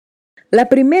La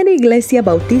Primera Iglesia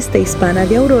Bautista Hispana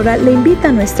de Aurora le invita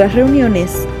a nuestras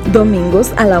reuniones,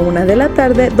 domingos a la 1 de la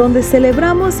tarde, donde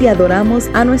celebramos y adoramos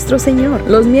a nuestro Señor.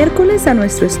 Los miércoles a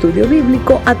nuestro estudio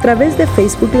bíblico a través de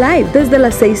Facebook Live desde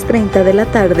las 6:30 de la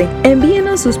tarde.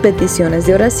 Envíenos sus peticiones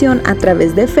de oración a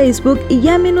través de Facebook y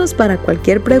llámenos para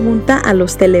cualquier pregunta a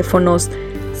los teléfonos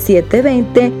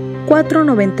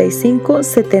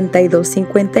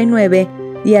 720-495-7259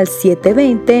 y al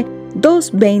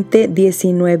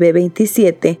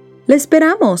 720-220-1927. ¡Le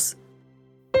esperamos!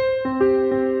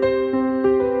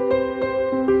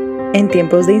 En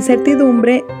tiempos de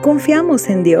incertidumbre, confiamos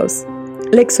en Dios.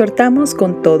 Le exhortamos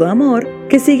con todo amor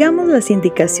que sigamos las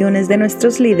indicaciones de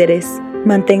nuestros líderes,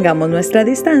 mantengamos nuestra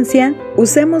distancia,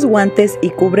 usemos guantes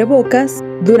y cubrebocas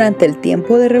durante el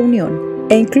tiempo de reunión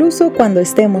e incluso cuando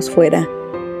estemos fuera.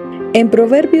 En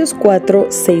Proverbios 4,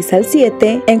 6 al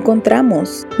 7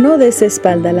 encontramos: no des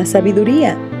espalda a la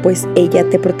sabiduría, pues ella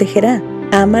te protegerá.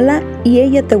 Ámala y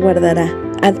ella te guardará.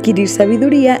 Adquirir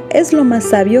sabiduría es lo más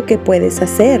sabio que puedes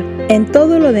hacer. En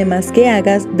todo lo demás que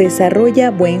hagas, desarrolla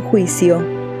buen juicio.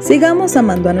 Sigamos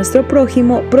amando a nuestro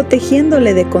prójimo,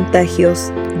 protegiéndole de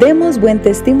contagios. Demos buen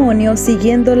testimonio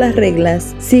siguiendo las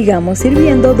reglas. Sigamos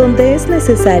sirviendo donde es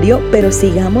necesario, pero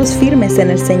sigamos firmes en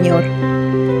el Señor.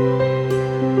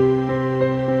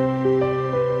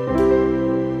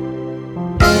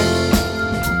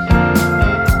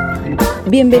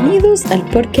 Bienvenidos al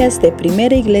podcast de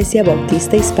Primera Iglesia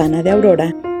Bautista Hispana de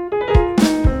Aurora.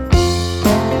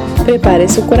 Prepare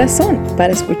su corazón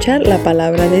para escuchar la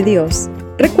palabra de Dios.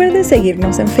 Recuerde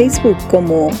seguirnos en Facebook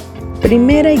como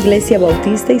Primera Iglesia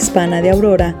Bautista Hispana de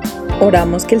Aurora.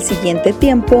 Oramos que el siguiente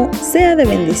tiempo sea de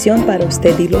bendición para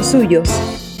usted y los suyos.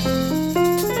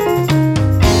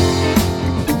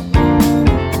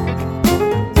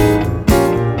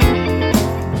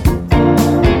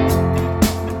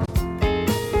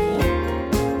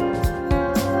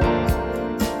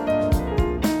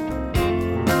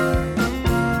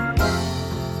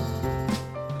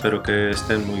 Espero que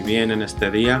estén muy bien en este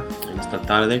día, en esta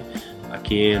tarde.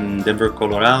 Aquí en Denver,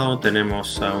 Colorado,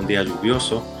 tenemos un día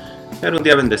lluvioso, pero un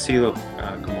día bendecido,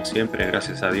 como siempre,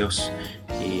 gracias a Dios.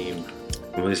 Y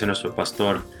como dice nuestro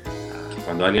pastor,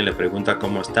 cuando alguien le pregunta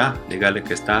cómo está, dígale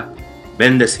que está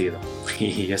bendecido.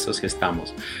 Y eso sí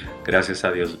estamos, gracias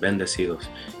a Dios, bendecidos.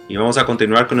 Y vamos a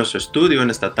continuar con nuestro estudio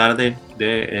en esta tarde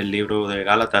del libro de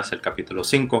Gálatas, el capítulo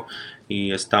 5.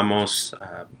 Y estamos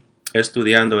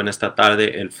estudiando en esta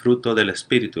tarde el fruto del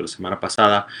Espíritu. La semana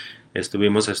pasada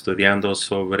estuvimos estudiando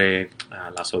sobre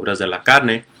las obras de la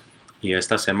carne y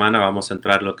esta semana vamos a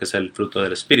entrar en lo que es el fruto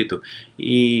del Espíritu.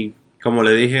 Y como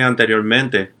le dije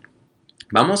anteriormente,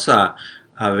 vamos a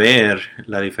ver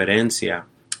la diferencia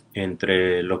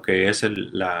entre lo que es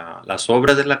las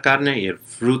obras de la carne y el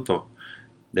fruto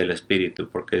del Espíritu,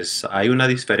 porque hay una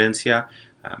diferencia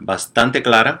bastante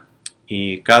clara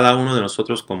y cada uno de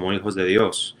nosotros como hijos de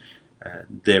Dios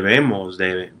debemos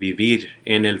de vivir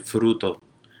en el fruto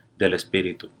del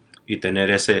Espíritu y tener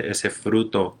ese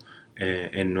fruto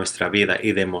en nuestra vida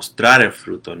y demostrar el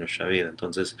fruto en nuestra vida.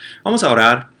 Entonces vamos a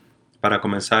orar para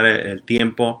comenzar el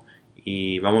tiempo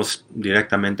y vamos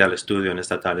directamente al estudio en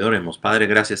esta tarde. Oremos. Padre,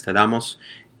 gracias te damos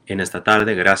en esta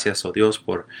tarde. Gracias, oh Dios,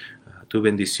 por tu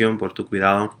bendición, por tu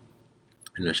cuidado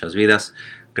en nuestras vidas.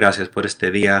 Gracias por este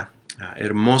día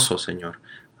hermoso, Señor.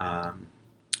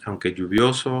 Aunque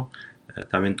lluvioso,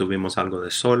 también tuvimos algo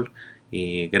de sol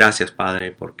y gracias,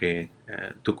 Padre, porque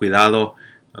tu cuidado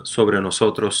sobre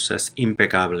nosotros es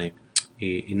impecable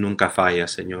y nunca falla,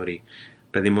 Señor. Y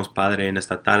pedimos, Padre, en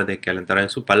esta tarde que al entrar en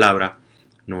su palabra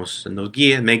nos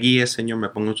guíe, me guíe, Señor, me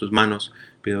pongo en tus manos.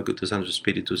 Pido que tu Santo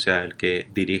Espíritu sea el que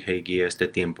dirige y guíe este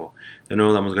tiempo. De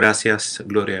nuevo damos gracias,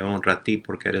 gloria y honra a ti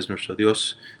porque eres nuestro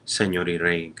Dios, Señor y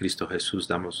Rey. En Cristo Jesús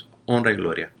damos honra y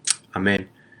gloria. Amén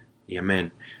y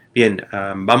amén. Bien,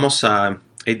 vamos a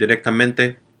ir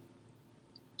directamente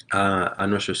a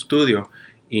nuestro estudio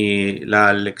y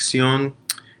la lección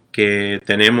que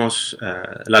tenemos,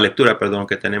 la lectura, perdón,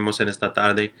 que tenemos en esta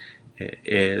tarde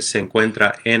se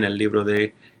encuentra en el libro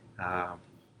de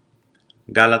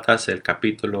Gálatas, el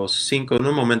capítulo 5. En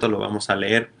un momento lo vamos a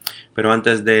leer, pero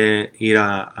antes de ir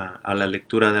a la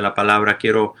lectura de la palabra,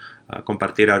 quiero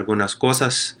compartir algunas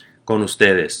cosas con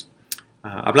ustedes.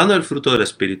 Hablando del fruto del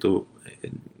Espíritu,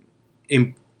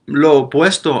 lo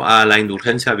opuesto a la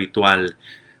indulgencia habitual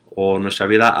o nuestra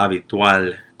vida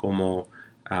habitual como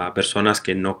personas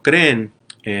que no creen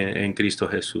en Cristo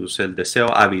Jesús, el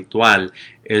deseo habitual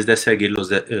es de seguir lo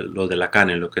de la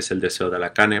carne, lo que es el deseo de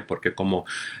la carne, porque como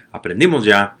aprendimos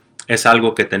ya, es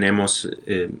algo que tenemos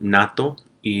nato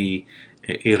y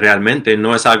y realmente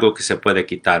no es algo que se puede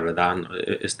quitar, ¿verdad?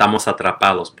 Estamos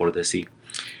atrapados, por decir.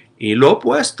 Y lo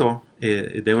opuesto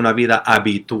de una vida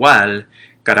habitual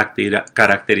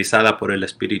caracterizada por el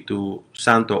Espíritu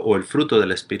Santo o el fruto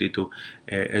del Espíritu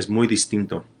es muy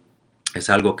distinto. Es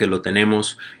algo que lo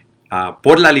tenemos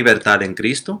por la libertad en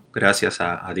Cristo, gracias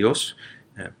a Dios,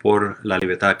 por la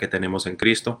libertad que tenemos en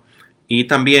Cristo. Y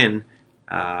también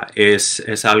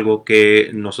es algo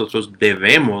que nosotros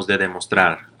debemos de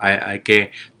demostrar. Hay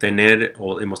que tener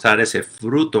o demostrar ese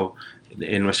fruto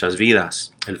en nuestras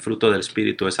vidas. El fruto del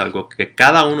Espíritu es algo que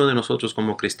cada uno de nosotros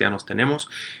como cristianos tenemos.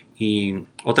 Y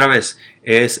otra vez,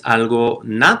 es algo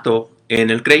nato en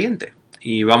el creyente.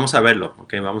 Y vamos a verlo,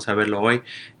 ¿ok? Vamos a verlo hoy.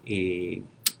 Y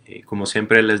como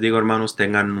siempre les digo, hermanos,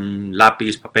 tengan un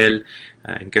lápiz, papel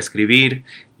en que escribir.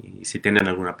 Y si tienen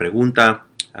alguna pregunta,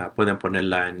 pueden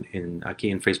ponerla aquí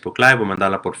en Facebook Live o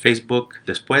mandarla por Facebook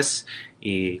después.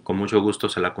 Y con mucho gusto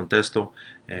se la contesto,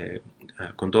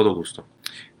 con todo gusto.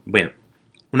 Bueno,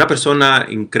 una persona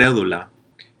incrédula,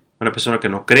 una persona que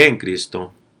no cree en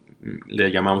Cristo,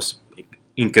 le llamamos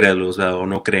incrédulos, ¿verdad? O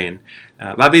no creen,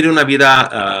 va a vivir una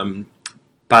vida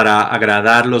para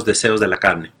agradar los deseos de la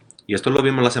carne. Y esto lo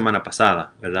vimos la semana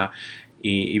pasada, ¿verdad?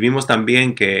 Y vimos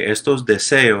también que estos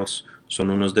deseos son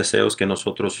unos deseos que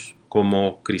nosotros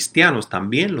como cristianos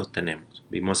también los tenemos.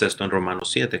 Vimos esto en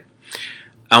Romanos 7.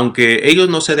 Aunque ellos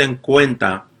no se den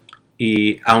cuenta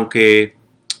y aunque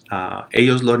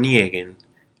ellos lo nieguen,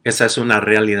 esa es una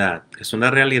realidad. Es una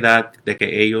realidad de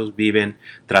que ellos viven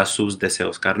tras sus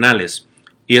deseos carnales.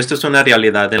 Y esto es una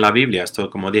realidad en la Biblia. Esto,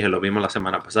 como dije, lo vimos la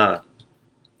semana pasada.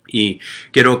 Y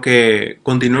quiero que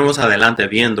continuemos adelante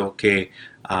viendo que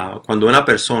cuando una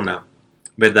persona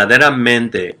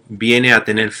verdaderamente viene a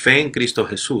tener fe en Cristo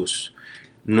Jesús,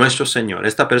 nuestro Señor,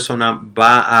 esta persona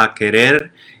va a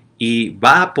querer y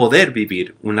va a poder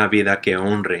vivir una vida que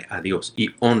honre a Dios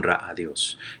y honra a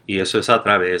Dios. Y eso es a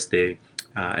través de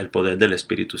el poder del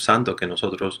Espíritu Santo que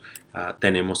nosotros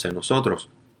tenemos en nosotros.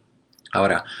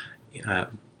 Ahora,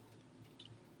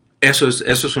 eso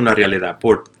es una realidad.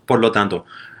 Por lo tanto,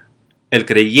 el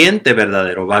creyente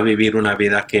verdadero va a vivir una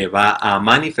vida que va a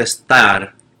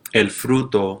manifestar el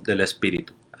fruto del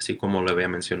Espíritu, así como lo había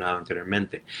mencionado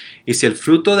anteriormente. Y si el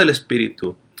fruto del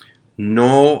Espíritu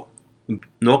no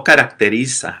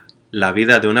caracteriza la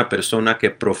vida de una persona que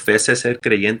profese ser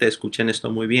creyente, escuchen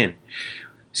esto muy bien.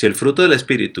 Si el fruto del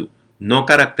Espíritu no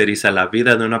caracteriza la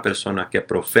vida de una persona que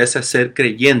profesa ser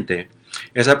creyente,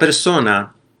 esa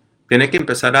persona tiene que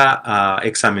empezar a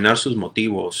examinar sus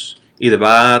motivos y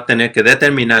va a tener que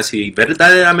determinar si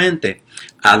verdaderamente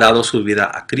ha dado su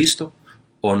vida a Cristo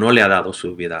o no le ha dado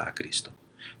su vida a Cristo.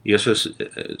 Y eso es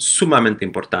sumamente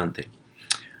importante.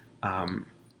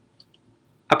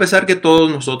 A pesar que todos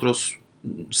nosotros,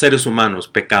 seres humanos,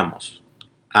 pecamos,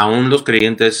 aún los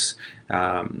creyentes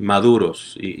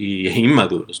maduros y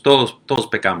inmaduros, todos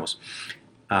pecamos.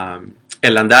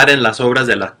 El andar en las obras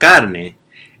de la carne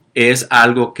es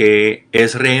algo que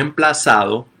es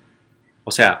reemplazado,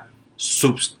 o sea,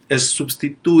 es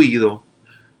sustituido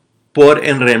por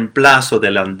el reemplazo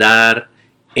del andar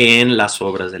en las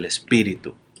obras del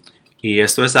Espíritu. Y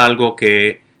esto es algo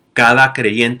que cada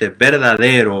creyente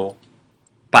verdadero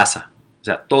pasa. O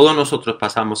sea, todos nosotros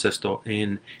pasamos esto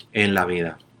en la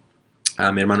vida.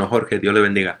 Mi hermano Jorge, Dios le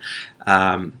bendiga.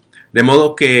 De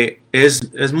modo que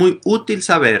es muy útil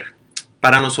saber,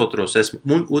 para nosotros es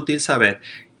muy útil saber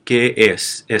qué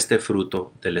es este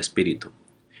fruto del Espíritu,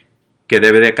 que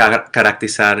debe de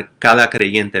caracterizar cada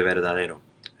creyente verdadero,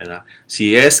 ¿verdad?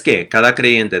 Si es que cada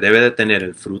creyente debe de tener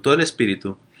el fruto del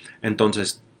Espíritu,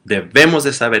 entonces debemos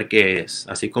de saber qué es,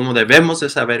 así como debemos de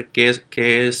saber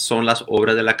qué son las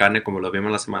obras de la carne, como lo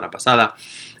vimos la semana pasada.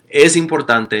 Es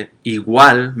importante,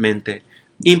 igualmente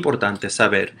importante,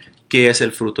 saber qué es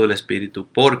el fruto del Espíritu,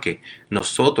 porque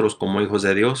nosotros como hijos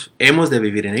de Dios hemos de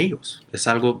vivir en ellos. Es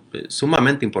algo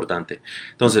sumamente importante.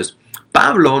 Entonces,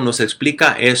 Pablo nos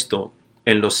explica esto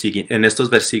en estos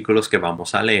versículos que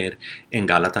vamos a leer en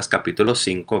Gálatas capítulo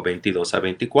 5, 22 a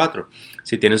 24.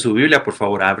 Si tienen su Biblia, por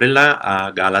favor, ábrela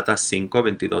a Gálatas 5,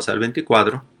 22 al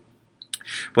 24.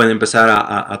 Pueden empezar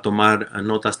a tomar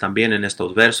notas también en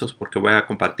estos versos, porque voy a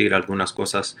compartir algunas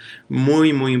cosas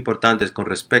muy, muy importantes con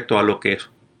respecto a lo que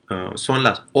son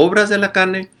las obras de la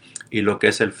carne y lo que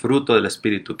es el fruto del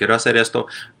Espíritu. Quiero hacer esto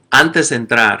antes de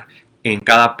entrar en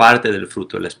cada parte del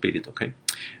fruto del Espíritu. ¿Okay?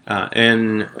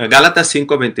 En Gálatas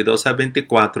 5, 22 a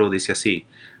 24 dice así: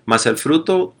 mas el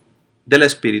fruto del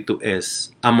Espíritu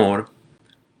es amor,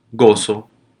 gozo,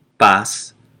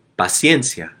 paz,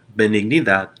 paciencia,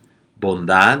 benignidad,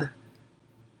 bondad,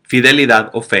 fidelidad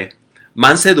o fe,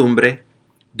 mansedumbre,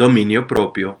 dominio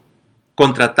propio.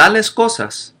 Contra tales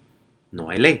cosas no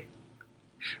hay ley.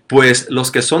 Pues los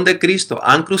que son de Cristo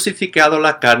han crucificado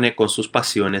la carne con sus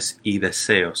pasiones y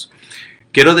deseos.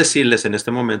 Quiero decirles en este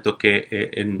momento que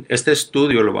en este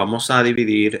estudio lo vamos a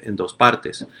dividir en dos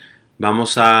partes.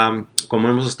 Vamos a, como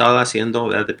hemos estado haciendo,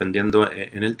 dependiendo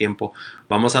en el tiempo,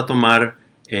 vamos a tomar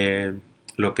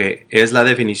lo que es la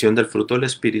definición del fruto del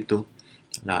Espíritu,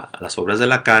 las obras de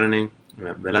la carne,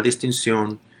 ver la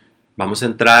distinción. Vamos a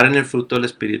entrar en el fruto del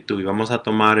Espíritu y vamos a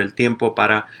tomar el tiempo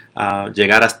para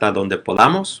llegar hasta donde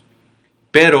podamos.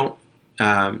 Pero,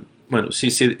 bueno,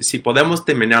 si podemos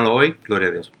terminarlo hoy, gloria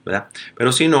a Dios, ¿verdad?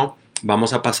 Pero si no,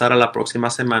 vamos a pasar a la próxima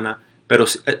semana. Pero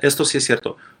esto sí es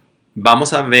cierto.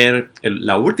 Vamos a ver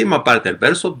la última parte, el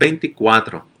verso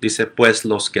 24. Dice, pues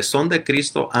los que son de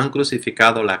Cristo han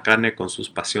crucificado la carne con sus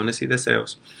pasiones y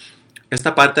deseos.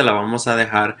 Esta parte la vamos a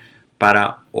dejar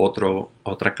para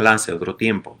otra clase, otro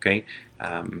tiempo, ¿ok?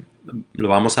 Lo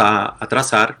vamos a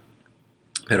trazar,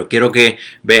 pero quiero que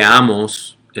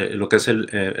veamos lo que es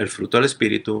el fruto del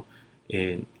Espíritu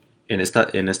en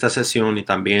esta sesión y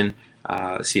también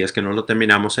si es que no lo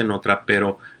terminamos en otra,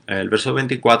 pero el verso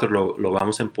 24 lo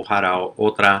vamos a empujar a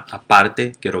otra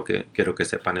parte. Quiero que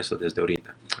sepan eso desde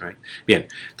ahorita. Right? Bien,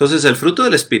 entonces el fruto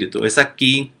del Espíritu es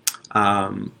aquí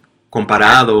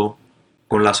comparado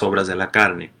con las obras de la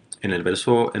carne. En el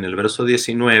verso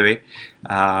 19,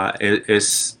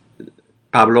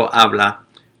 Pablo habla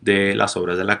de las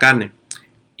obras de la carne.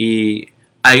 Y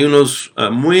hay unos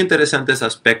muy interesantes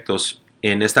aspectos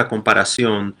en esta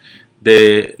comparación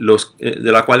de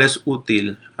la cual es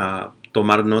útil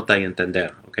tomar nota y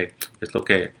entender. ¿Okay? Es lo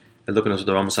que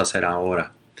nosotros vamos a hacer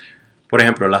ahora. Por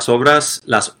ejemplo, las obras,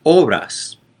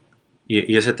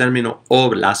 y ese término,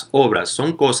 las obras,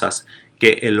 son cosas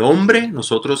que el hombre,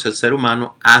 nosotros, el ser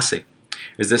humano, hace.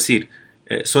 Es decir,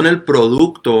 son el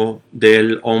producto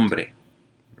del hombre.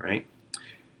 Right?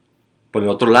 Por el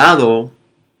otro lado,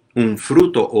 un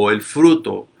fruto o el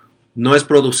fruto no es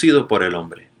producido por el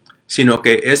hombre, sino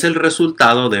que es el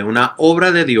resultado de una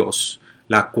obra de Dios,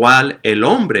 la cual el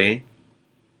hombre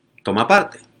toma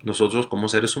parte. Nosotros como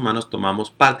seres humanos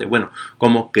tomamos parte. Bueno,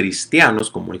 como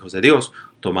cristianos, como hijos de Dios,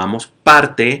 tomamos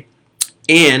parte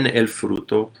en el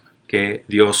fruto que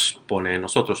Dios pone en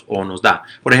nosotros o nos da.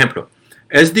 Por ejemplo,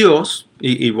 es Dios,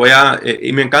 y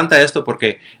me encanta esto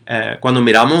porque cuando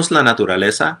miramos la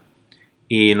naturaleza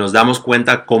y nos damos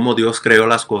cuenta cómo Dios creó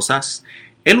las cosas,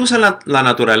 Él usa la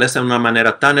naturaleza de una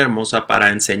manera tan hermosa para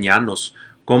enseñarnos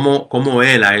cómo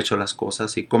Él ha hecho las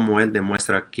cosas y cómo Él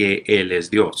demuestra que Él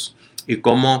es Dios. Y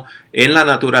cómo en la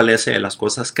naturaleza de las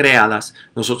cosas creadas,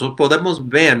 nosotros podemos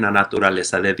ver la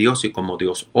naturaleza de Dios y cómo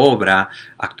Dios obra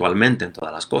actualmente en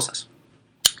todas las cosas.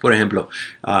 Por ejemplo,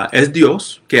 es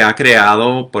Dios que ha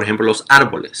creado, por ejemplo, los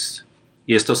árboles.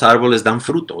 Y estos árboles dan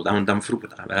fruto, dan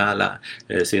fruta, ¿verdad?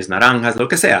 Si es naranjas, lo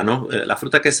que sea, ¿no? La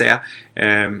fruta que sea,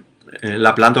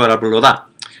 la planta o el árbol lo da.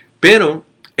 Pero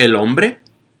el hombre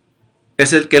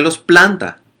es el que los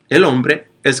planta. El hombre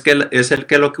es el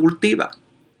que lo cultiva.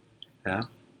 ¿Ya?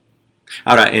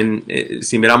 Ahora,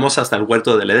 si miramos hasta el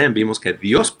huerto del Edén, vimos que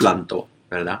Dios plantó,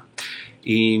 ¿verdad?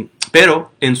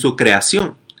 Pero en su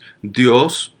creación,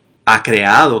 Dios ha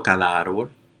creado cada árbol,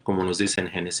 como nos dice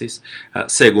en Génesis,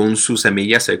 según su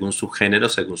semilla, según su género,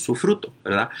 según su fruto,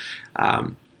 ¿verdad?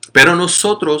 Pero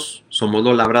nosotros somos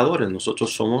los labradores,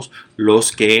 nosotros somos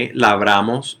los que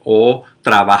labramos o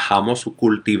trabajamos o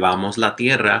cultivamos la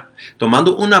tierra,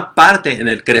 tomando una parte en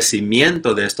el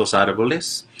crecimiento de estos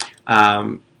árboles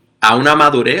a una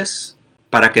madurez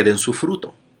para que den su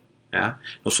fruto. ¿Ya?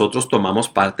 Nosotros tomamos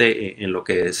parte en lo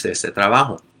que es ese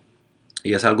trabajo.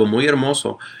 Y es algo muy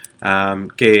hermoso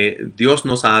que Dios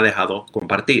nos ha dejado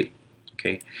compartir.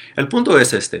 ¿Okay? El punto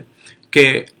es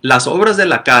que las obras de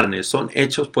la carne son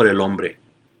hechas por el hombre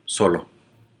solo.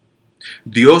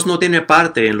 Dios no tiene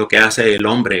parte en lo que hace el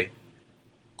hombre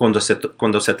cuando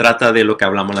se trata de lo que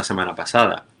hablamos la semana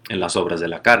pasada, en las obras de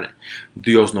la carne.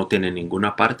 Dios no tiene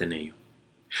ninguna parte en ello.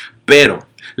 Pero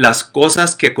las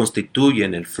cosas que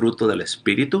constituyen el fruto del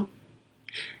Espíritu,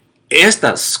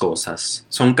 estas cosas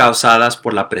son causadas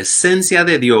por la presencia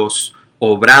de Dios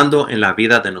obrando en la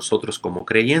vida de nosotros como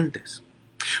creyentes.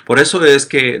 Por eso es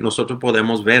que nosotros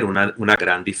podemos ver una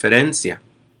gran diferencia.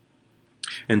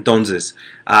 Entonces,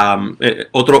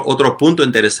 otro punto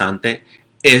interesante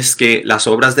es que las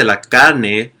obras de la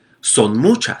carne son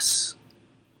muchas,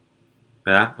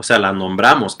 ¿verdad? O sea, las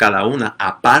nombramos cada una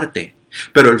aparte,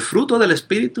 pero el fruto del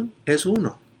Espíritu es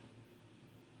uno.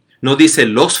 No dice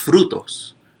los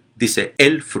frutos, dice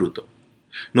el fruto.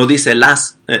 No dice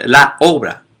la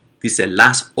obra, dice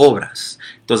las obras.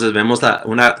 Entonces vemos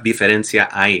una diferencia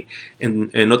ahí.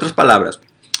 En otras palabras,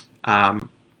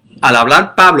 Al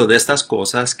hablar Pablo de estas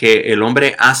cosas que el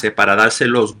hombre hace para darse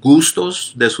los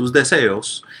gustos de sus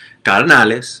deseos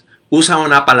carnales, usa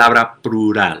una palabra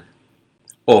plural,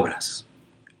 obras.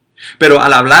 Pero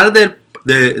al hablar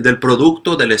del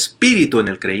producto del Espíritu en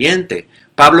el creyente,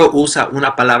 Pablo usa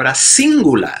una palabra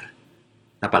singular,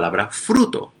 la palabra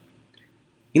fruto.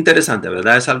 Interesante,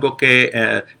 ¿verdad? Es algo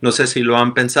que no sé si lo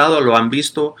han pensado, lo han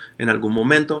visto en algún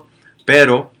momento,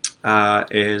 pero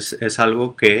es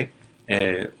algo que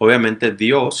obviamente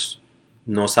Dios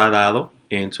nos ha dado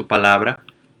en su palabra,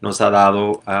 nos ha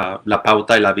dado la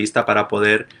pauta y la vista para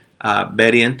poder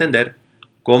ver y entender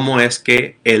cómo es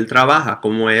que Él trabaja,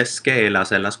 cómo es que Él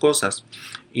hace las cosas.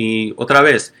 Y otra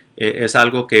vez, es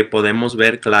algo que podemos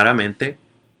ver claramente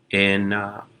en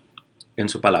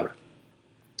su palabra.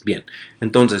 Bien,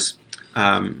 entonces,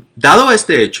 dado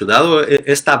este hecho, dado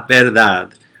esta verdad,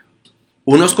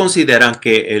 unos consideran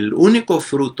que el único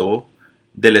fruto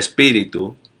del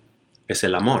Espíritu es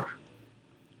el amor.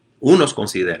 Unos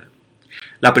consideran.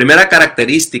 La primera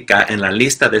característica en la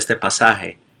lista de este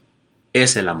pasaje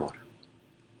es el amor.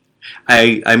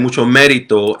 Hay mucho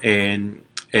mérito en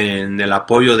el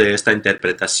apoyo de esta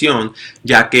interpretación,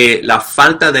 ya que la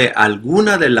falta de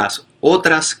alguna de las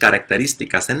otras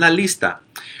características en la lista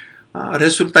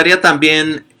resultaría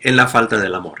también en la falta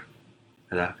del amor,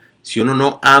 ¿verdad? Si uno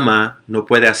no ama, no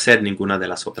puede hacer ninguna de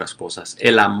las otras cosas.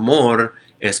 El amor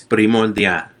es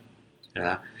primordial,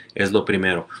 ¿verdad? Es lo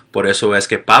primero. Por eso es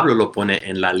que Pablo lo pone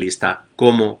en la lista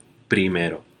como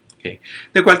primero. ¿Okay?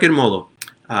 De cualquier modo,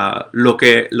 lo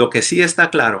que sí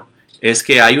está claro es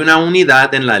que hay una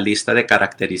unidad en la lista de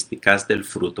características del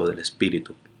fruto del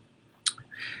Espíritu.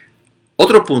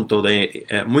 Otro punto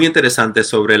muy interesante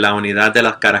sobre la unidad de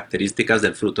las características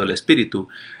del fruto del Espíritu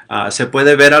se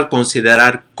puede ver al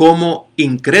considerar cómo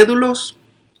incrédulos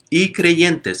y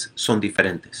creyentes son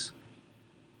diferentes.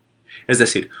 Es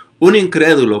decir, un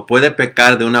incrédulo puede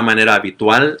pecar de una manera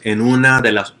habitual en una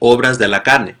de las obras de la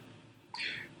carne,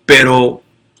 pero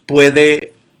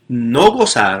puede no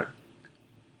gozar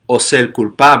o ser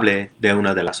culpable de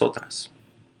una de las otras.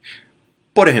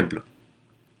 Por ejemplo,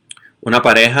 una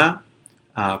pareja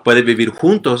puede vivir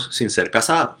juntos sin ser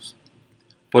casados.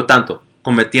 Por tanto,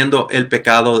 cometiendo el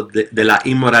pecado de la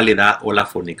inmoralidad o la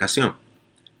fornicación.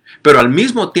 Pero al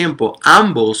mismo tiempo,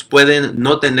 ambos pueden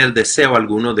no tener deseo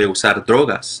alguno de usar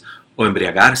drogas o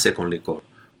embriagarse con licor.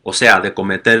 O sea, de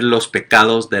cometer los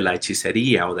pecados de la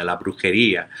hechicería o de la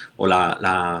brujería o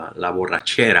la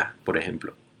borrachera, por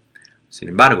ejemplo. Sin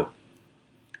embargo,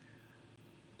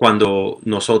 cuando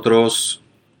nosotros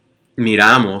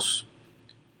miramos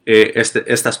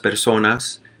estas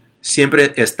personas,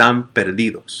 siempre están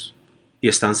perdidos y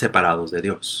están separados de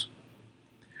Dios.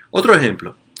 Otro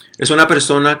ejemplo es una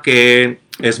persona que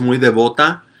es muy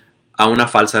devota a una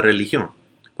falsa religión,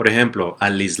 por ejemplo,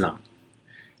 al Islam.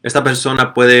 Esta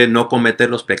persona puede no cometer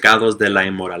los pecados de la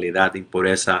inmoralidad,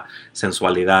 impureza,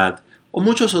 sensualidad o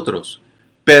muchos otros,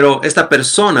 pero esta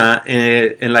persona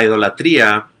en la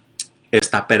idolatría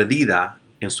está perdida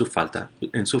en su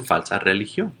falsa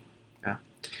religión.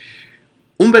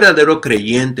 Un verdadero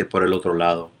creyente, por el otro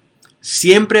lado,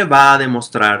 siempre va a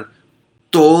demostrar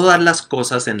todas las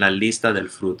cosas en la lista del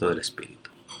fruto del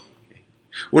Espíritu.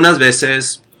 Unas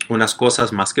veces, unas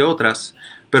cosas más que otras,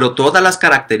 pero todas las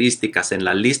características en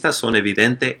la lista son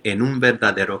evidentes en un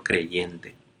verdadero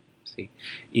creyente. ¿Sí?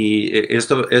 Y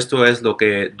esto es lo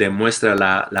que demuestra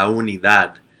la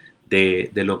unidad de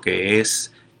lo que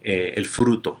es el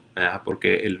fruto, ¿verdad?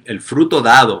 Porque el fruto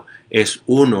dado es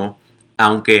uno,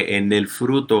 aunque en el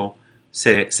fruto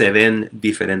se ven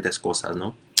diferentes cosas,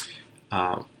 ¿no?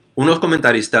 Unos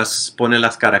comentaristas ponen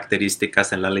las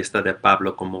características en la lista de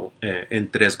Pablo como en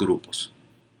tres grupos.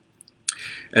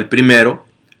 El primero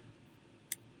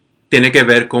tiene que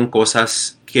ver con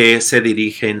cosas que se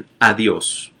dirigen a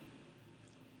Dios.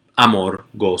 Amor,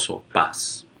 gozo,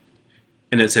 paz.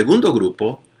 En el segundo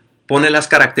grupo pone las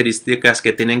características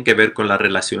que tienen que ver con las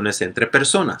relaciones entre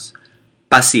personas.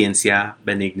 Paciencia,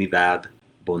 benignidad,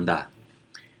 bondad.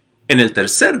 En el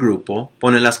tercer grupo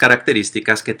pone las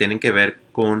características que tienen que ver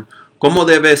con cómo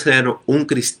debe ser un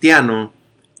cristiano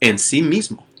en sí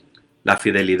mismo. La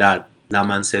fidelidad, la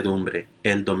mansedumbre,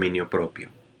 el dominio propio.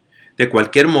 De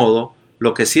cualquier modo,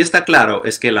 lo que sí está claro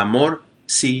es que el amor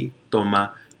sí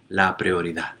toma la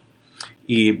prioridad.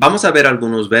 Y vamos a ver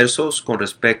algunos versos con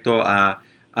respecto a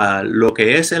lo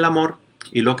que es el amor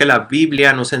y lo que la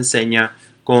Biblia nos enseña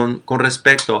con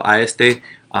respecto a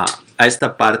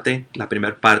esta parte, la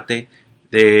primera parte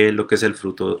de lo que es el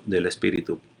fruto del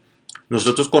Espíritu.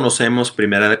 Nosotros conocemos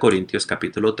Primera de Corintios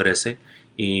capítulo 13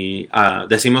 y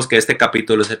decimos que este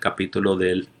capítulo es el capítulo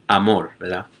del amor,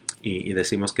 ¿verdad? y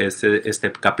decimos que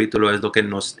este capítulo es lo que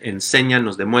nos enseña,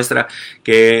 nos demuestra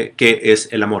que es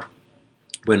el amor.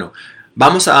 Bueno,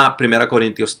 vamos a 1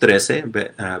 Corintios 13,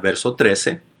 verso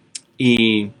 13,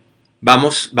 y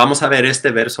vamos a ver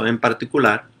este verso en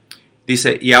particular.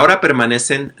 Dice, y ahora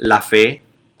permanecen la fe,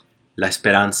 la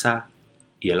esperanza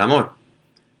y el amor.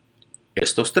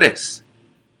 Estos tres.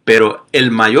 Pero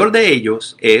el mayor de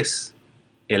ellos es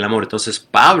el amor. Entonces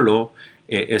Pablo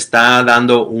está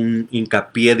dando un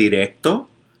hincapié directo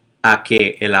a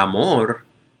que el amor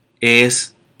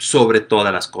es sobre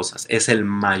todas las cosas. Es el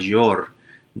mayor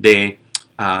de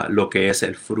lo que es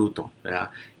el fruto,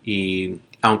 ¿verdad? Y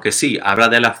aunque sí, habla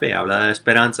de la fe, habla de la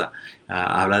esperanza,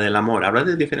 habla del amor, habla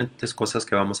de diferentes cosas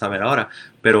que vamos a ver ahora.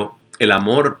 Pero el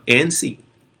amor en sí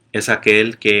es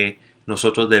aquel que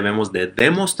nosotros debemos de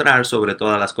demostrar sobre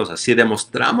todas las cosas. Si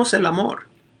demostramos el amor,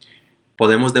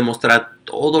 podemos demostrar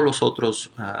todos los otros,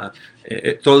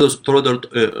 el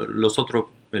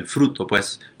fruto,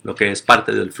 pues, lo que es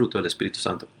parte del fruto del Espíritu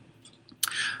Santo.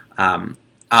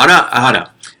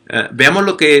 Ahora, veamos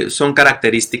lo que son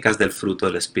características del fruto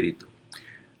del Espíritu.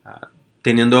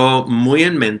 Teniendo muy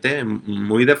en mente,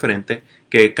 muy de frente,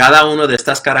 que cada una de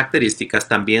estas características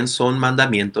también son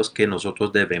mandamientos que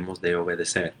nosotros debemos de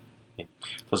obedecer.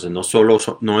 Entonces, no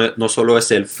solo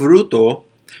es el fruto,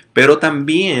 pero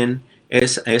también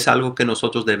es algo que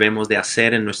nosotros debemos de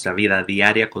hacer en nuestra vida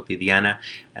diaria, cotidiana,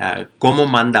 como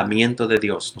mandamiento de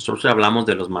Dios. Nosotros hablamos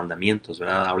de los mandamientos,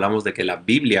 ¿verdad? Hablamos de que la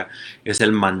Biblia es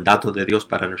el mandato de Dios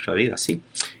para nuestra vida, sí.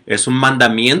 Es un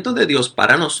mandamiento de Dios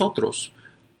para nosotros.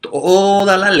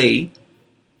 Toda la ley,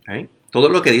 todo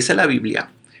lo que dice la Biblia,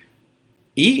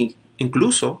 y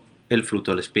incluso el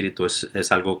fruto del Espíritu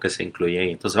es algo que se incluye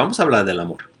ahí. Entonces vamos a hablar del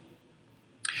amor.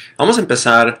 Vamos a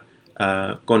empezar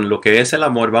con lo que es el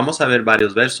amor. Vamos a ver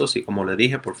varios versos y como le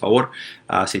dije, por favor,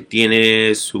 si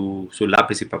tiene su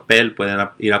lápiz y papel, pueden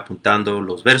ir apuntando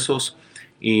los versos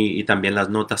y también las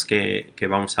notas que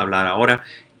vamos a hablar ahora.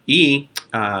 Y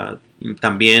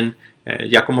también,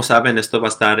 ya como saben, esto va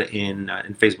a estar en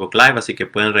Facebook Live, así que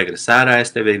pueden regresar a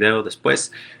este video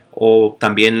después. O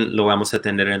también lo vamos a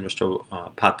tener en nuestro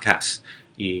podcast.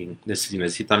 Y si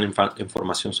necesitan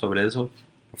información sobre eso,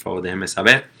 por favor déjenme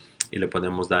saber. Y le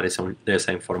podemos dar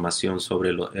esa información sobre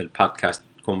el podcast,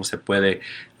 cómo se puede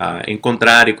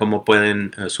encontrar y cómo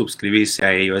pueden suscribirse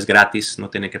a ello. Es gratis, no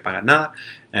tienen que pagar nada.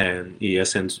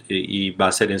 Y va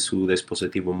a ser en su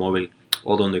dispositivo móvil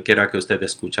o donde quiera que usted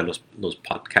escuche los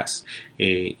podcasts.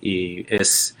 Y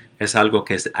es algo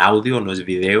que es audio, no es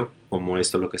video, como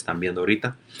esto lo que están viendo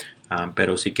ahorita.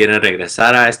 Pero si quieren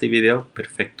regresar a este video,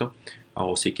 perfecto.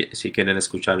 O si quieren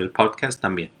escuchar el podcast,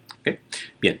 también. ¿Okay?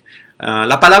 Bien.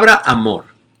 La palabra amor.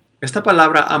 Esta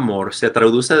palabra amor se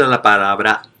traduce de la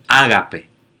palabra ágape.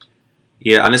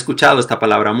 Y han escuchado esta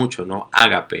palabra mucho, ¿no?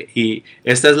 Ágape. Y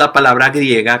esta es la palabra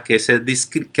griega que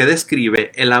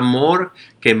describe el amor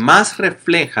que más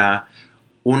refleja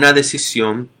una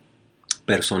decisión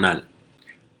personal.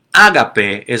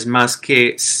 Ágape es más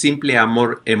que simple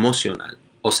amor emocional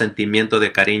o sentimiento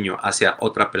de cariño hacia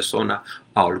otra persona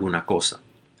o alguna cosa.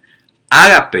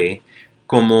 Ágape,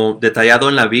 como detallado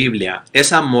en la Biblia,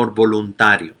 es amor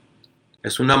voluntario.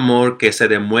 Es un amor que se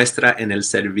demuestra en el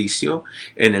servicio,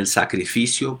 en el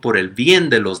sacrificio por el bien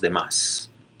de los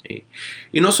demás. ¿Sí?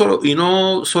 Y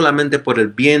no solamente por el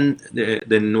bien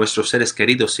de nuestros seres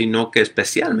queridos, sino que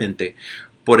especialmente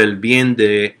por el bien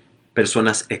de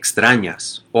personas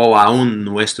extrañas o aún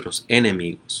nuestros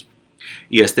enemigos.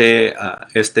 Y este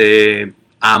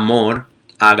amor,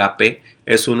 ágape,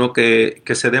 es uno que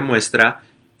se demuestra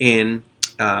en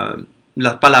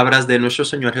las palabras de nuestro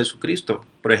Señor Jesucristo.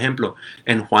 Por ejemplo,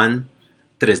 en Juan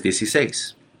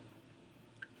 3:16.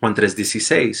 Juan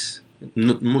 3:16.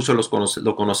 Muchos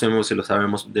lo conocemos y lo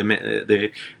sabemos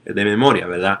de memoria,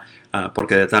 ¿verdad?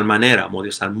 Porque de tal manera amó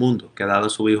Dios al mundo, que ha dado a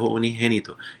su Hijo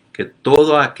unigénito,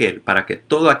 para que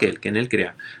todo aquel que en él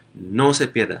crea no se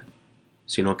pierda,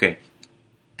 sino que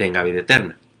tenga vida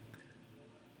eterna.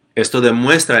 Esto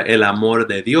demuestra el amor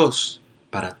de Dios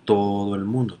para todo el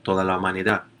mundo, toda la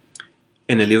humanidad.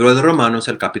 En el libro de Romanos,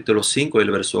 el capítulo 5 y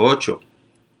el verso 8,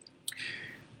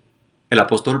 el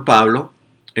apóstol Pablo,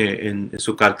 en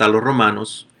su carta a los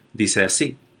Romanos, dice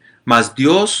así: mas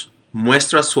Dios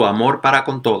muestra su amor para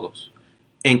con todos,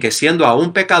 en que siendo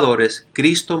aún pecadores,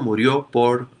 Cristo murió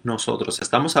por nosotros.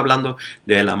 Estamos hablando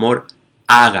del amor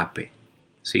ágape,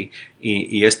 ¿sí?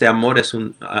 Y este amor es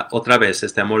otra vez,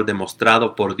 este amor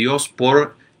demostrado por Dios,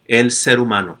 por el ser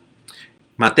humano.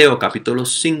 Mateo capítulo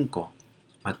 5,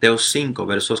 Mateo 5,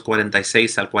 versos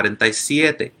 46 al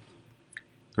 47.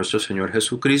 Nuestro Señor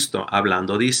Jesucristo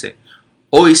hablando dice: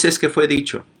 oísteis que fue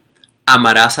dicho,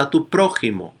 amarás a tu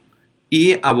prójimo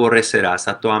y aborrecerás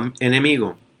a tu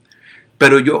enemigo.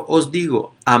 Pero yo os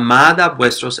digo, amad a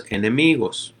vuestros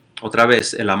enemigos. Otra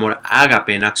vez, el amor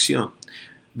ágape en acción.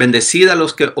 Bendecid a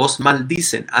los que os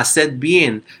maldicen, haced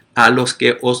bien a los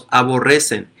que os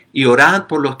aborrecen y orad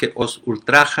por los que os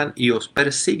ultrajan y os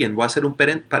persiguen. Voy a hacer un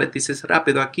paréntesis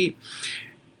rápido aquí.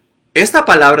 Esta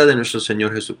palabra de nuestro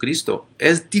Señor Jesucristo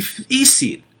es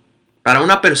difícil para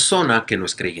una persona que no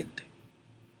es creyente.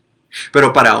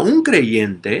 Pero para un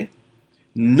creyente,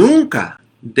 nunca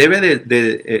debe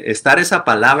de estar esa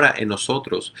palabra en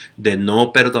nosotros de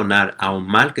no perdonar a un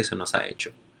mal que se nos ha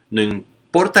hecho. No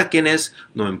importa quién es,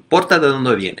 no importa de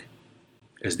dónde viene.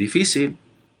 Es difícil,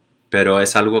 pero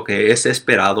es algo que es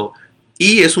esperado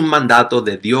y es un mandato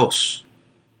de Dios,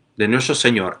 de nuestro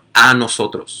Señor, a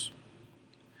nosotros.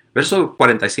 Verso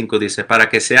 45 dice, para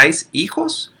que seáis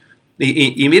hijos,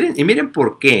 y miren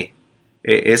por qué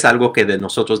es algo que de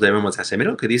nosotros debemos hacer.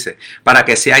 Miren lo que dice, para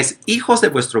que seáis hijos de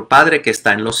vuestro Padre que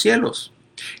está en los cielos,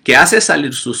 que hace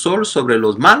salir su sol sobre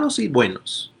los malos y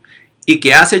buenos, y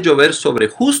que hace llover sobre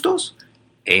justos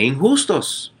e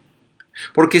injustos.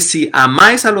 Porque si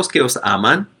amáis a los que os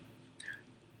aman,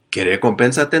 ¿qué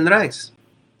recompensa tendráis?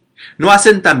 ¿No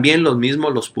hacen también lo mismo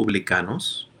los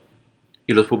publicanos?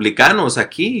 Y los publicanos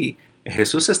aquí,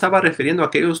 Jesús se estaba refiriendo a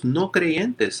aquellos no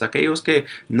creyentes, aquellos que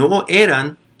no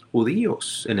eran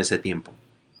judíos en ese tiempo.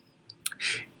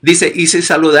 Dice, y si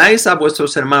saludáis a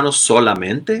vuestros hermanos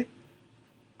solamente,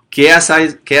 ¿qué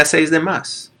hacéis de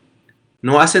más?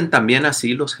 ¿No hacen también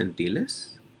así los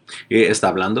gentiles? Y está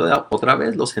hablando otra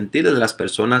vez los gentiles, de las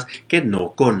personas que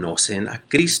no conocen a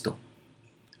Cristo,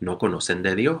 no conocen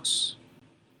de Dios.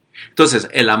 Entonces,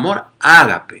 el amor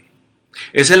ágape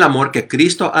es el amor que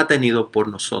Cristo ha tenido por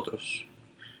nosotros.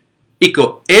 Y que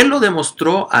Él lo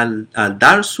demostró al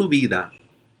dar su vida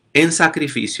en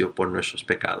sacrificio por nuestros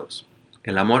pecados.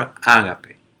 El amor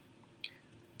ágape.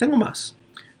 Tengo más.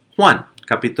 Juan,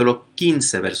 capítulo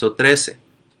 15, verso 13.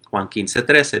 Juan 15,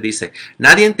 13 dice,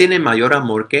 nadie tiene mayor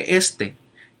amor que este,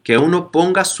 que uno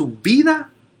ponga su vida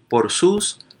por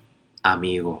sus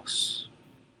amigos.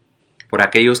 Por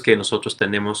aquellos que nosotros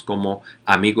tenemos como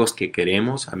amigos que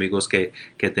queremos, amigos que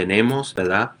tenemos,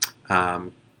 ¿verdad?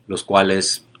 Los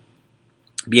cuales,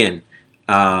 bien,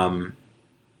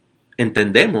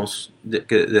 entendemos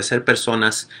de ser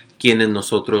personas quienes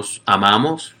nosotros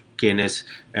amamos, quienes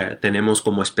tenemos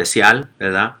como especial,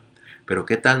 ¿verdad? Pero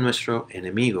 ¿qué tal nuestro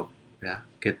enemigo? ¿Verdad?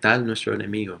 ¿Qué tal nuestro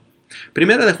enemigo?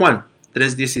 Primera de Juan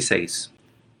 3:16.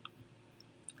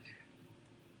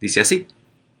 Dice así.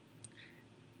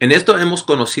 En esto hemos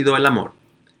conocido el amor,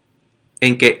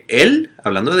 en que Él,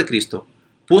 hablando de Cristo,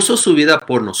 puso su vida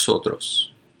por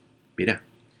nosotros. Mira,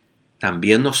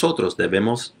 también nosotros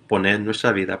debemos poner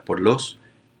nuestra vida por los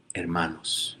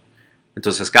hermanos.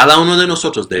 Entonces, cada uno de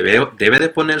nosotros debe de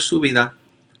poner su vida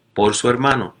por su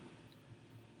hermano.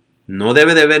 No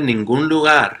debe de haber ningún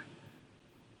lugar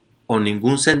o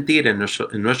ningún sentir en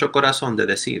nuestro corazón de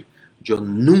decir, yo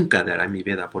nunca daré mi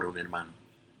vida por un hermano.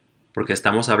 Porque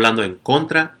estamos hablando en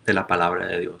contra de la palabra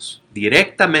de Dios,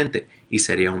 directamente, y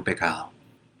sería un pecado.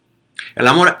 El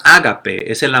amor ágape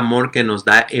es el amor que nos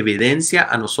da evidencia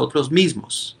a nosotros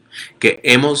mismos, que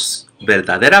hemos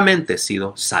verdaderamente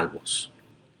sido salvos.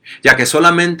 Ya que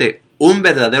solamente un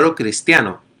verdadero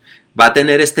cristiano va a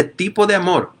tener este tipo de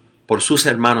amor por sus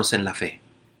hermanos en la fe.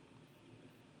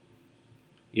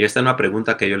 Y esta es una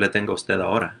pregunta que yo le tengo a usted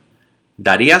ahora.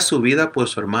 ¿Daría su vida por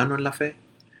su hermano en la fe?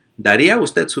 ¿Daría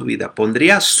usted su vida?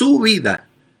 ¿Pondría su vida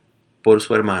por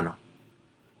su hermano?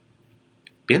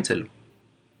 Piénselo.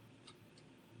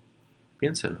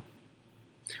 Piénselo.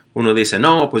 Uno dice,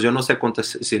 no, pues yo no sé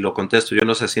si lo contesto, yo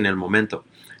no sé si en el momento.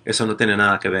 Eso no tiene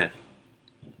nada que ver.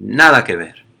 Nada que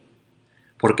ver.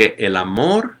 Porque el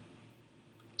amor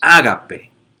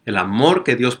ágape, el amor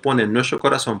que Dios pone en nuestro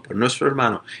corazón por nuestro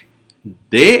hermano,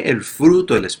 de el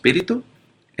fruto del Espíritu,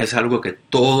 es algo que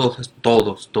todos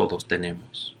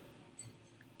tenemos.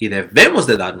 Y debemos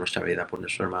de dar nuestra vida por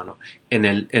nuestro hermano en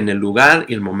el lugar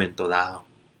y el momento dado.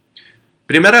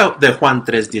 Primera de Juan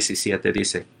 3:17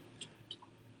 dice,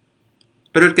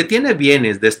 pero el que tiene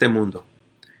bienes de este mundo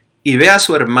y ve a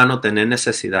su hermano tener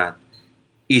necesidad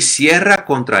y cierra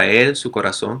contra él su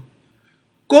corazón,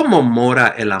 ¿cómo mora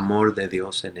el amor de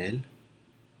Dios en él?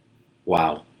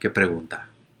 ¡Wow! ¡Qué pregunta!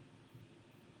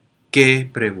 ¡Qué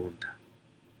pregunta!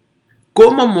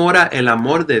 ¿Cómo mora el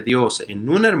amor de Dios en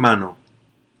un hermano,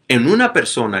 en una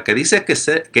persona que dice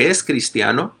que es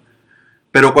cristiano,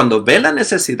 pero cuando ve la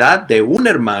necesidad de un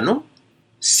hermano,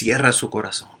 cierra su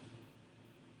corazón?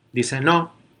 Dice,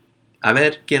 no, a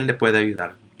ver quién le puede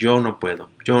ayudar. Yo no puedo,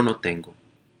 yo no tengo,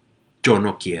 yo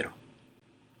no quiero.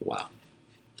 Wow.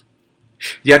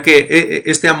 Ya que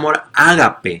este amor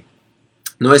ágape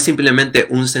no es simplemente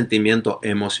un sentimiento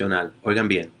emocional. Oigan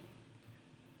bien,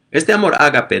 este amor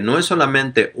ágape no es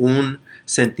solamente un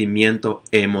sentimiento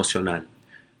emocional,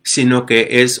 sino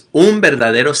que es un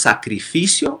verdadero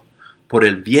sacrificio por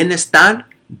el bienestar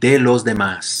de los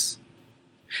demás.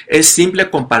 Es simple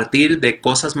compartir de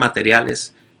cosas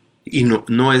materiales y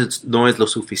no es lo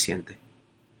suficiente.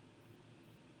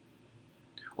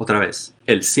 Otra vez,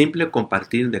 el simple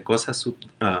compartir de cosas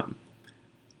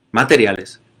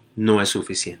materiales no es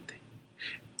suficiente.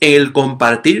 El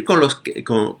compartir con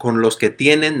los que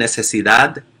tienen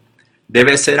necesidad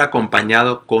debe ser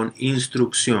acompañado con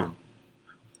instrucción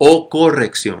o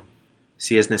corrección,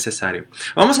 si es necesario.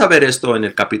 Vamos a ver esto en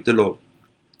el capítulo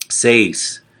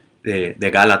 6 de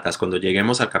Gálatas. Cuando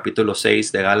lleguemos al capítulo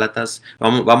 6 de Gálatas,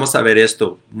 vamos a ver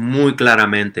esto muy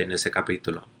claramente en ese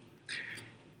capítulo.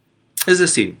 Es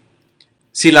decir,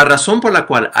 si la razón por la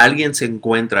cual alguien se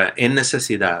encuentra en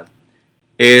necesidad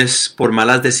es por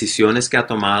malas decisiones que ha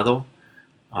tomado,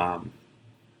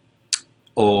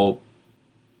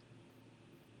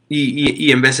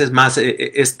 y en veces más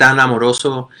es tan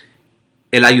amoroso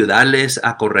el ayudarles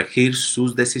a corregir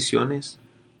sus decisiones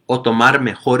o tomar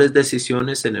mejores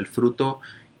decisiones en el fruto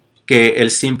que el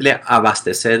simple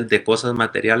abastecer de cosas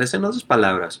materiales. En otras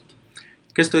palabras,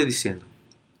 ¿qué estoy diciendo?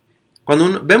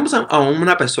 Cuando vemos a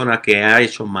una persona que ha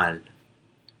hecho mal,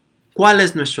 ¿cuál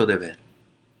es nuestro deber?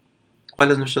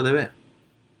 ¿Cuál es nuestro deber?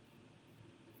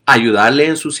 ¿Ayudarle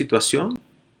en su situación?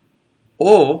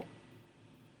 ¿O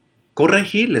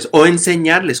corregirles o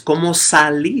enseñarles cómo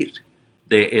salir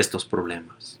de estos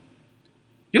problemas?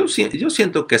 Yo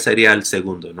siento que sería el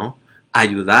segundo, ¿no?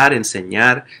 Ayudar,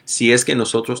 enseñar, si es que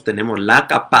nosotros tenemos la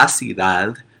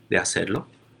capacidad de hacerlo,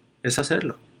 es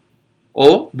hacerlo.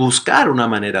 O buscar una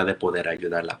manera de poder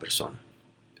ayudar a la persona,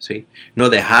 ¿sí? No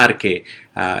dejar que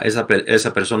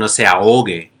esa persona se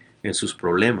ahogue en sus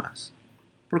problemas,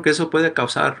 porque eso puede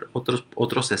causar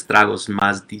otros estragos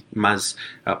más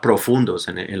profundos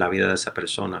en la vida de esa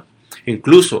persona.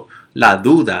 Incluso la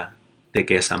duda de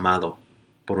que es amado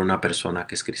por una persona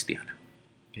que es cristiana.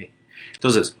 ¿Okay?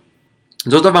 Entonces,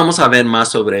 nosotros vamos a ver más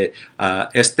sobre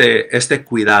este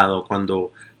cuidado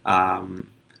cuando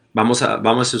vamos a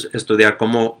estudiar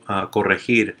cómo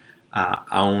corregir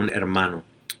a un hermano.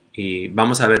 Y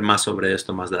vamos a ver más sobre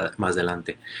esto más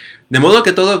adelante. De modo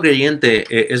que todo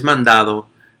creyente es mandado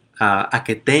a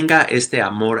que tenga este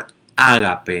amor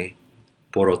ágape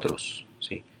por otros.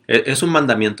 ¿Sí? Es un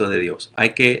mandamiento de Dios.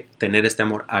 Hay que tener este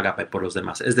amor ágape por los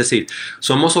demás. Es decir,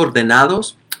 somos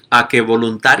ordenados a que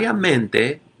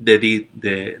voluntariamente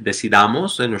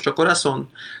decidamos en nuestro corazón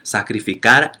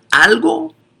sacrificar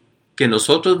algo que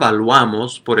nosotros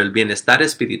valuamos por el bienestar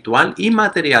espiritual y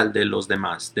material de los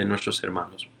demás, de nuestros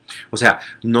hermanos. O sea,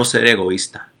 no ser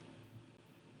egoísta.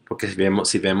 Porque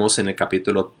si vemos en el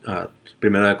capítulo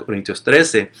 1 de Corintios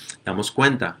 13, damos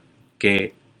cuenta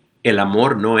que el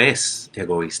amor no es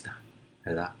egoísta,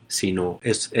 ¿verdad? Sino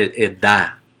es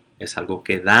algo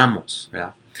que damos,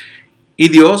 ¿verdad? Y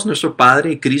Dios, nuestro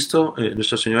Padre, y Cristo,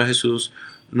 nuestro Señor Jesús,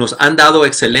 nos han dado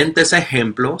excelentes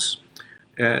ejemplos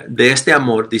de este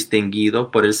amor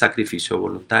distinguido por el sacrificio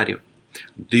voluntario.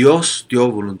 Dios dio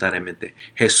voluntariamente.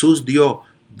 Jesús dio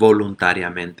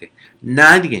voluntariamente.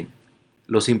 Nadie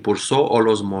los impulsó o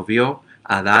los movió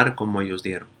a dar como ellos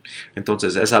dieron.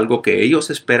 Entonces es algo que ellos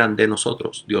esperan de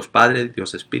nosotros. Dios Padre,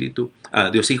 Dios Espíritu,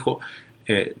 Dios Hijo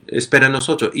espera en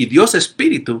nosotros. Y Dios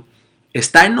Espíritu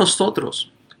está en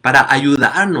nosotros para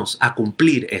ayudarnos a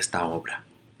cumplir esta obra.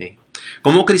 ¿Sí?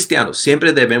 Como cristianos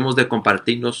siempre debemos de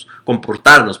comportarnos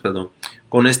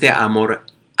con este amor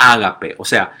ágape, o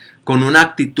sea, con una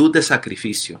actitud de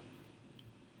sacrificio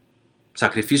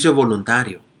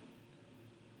voluntario,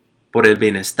 por el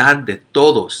bienestar de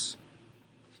todos,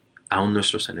 aun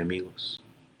nuestros enemigos.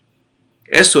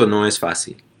 Eso no es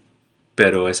fácil,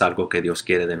 pero es algo que Dios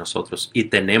quiere de nosotros y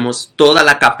tenemos toda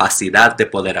la capacidad de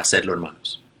poder hacerlo,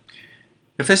 hermanos.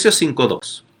 Efesios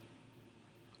 5:2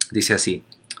 dice así: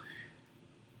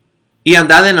 y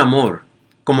andad en amor,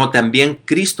 como también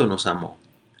Cristo nos amó,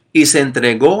 y se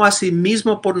entregó a sí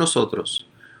mismo por nosotros,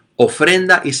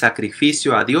 ofrenda y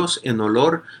sacrificio a Dios en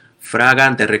olor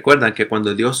fragante. Recuerdan que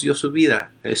cuando Cristo dio su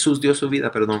vida, Cristo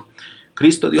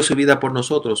dio su vida por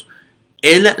nosotros,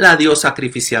 Él la dio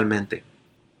sacrificialmente.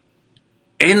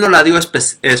 Él no la dio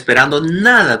esperando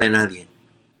nada de nadie,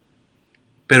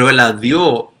 pero Él la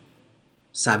dio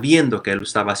sabiendo que Él lo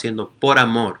estaba haciendo por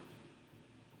amor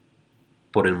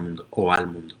por el mundo o al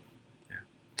mundo.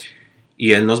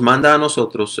 Y Él nos manda a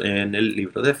nosotros en el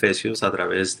libro de Efesios a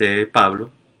través de Pablo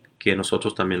que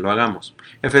nosotros también lo hagamos.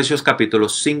 Efesios capítulo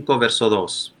 5, verso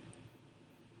 2.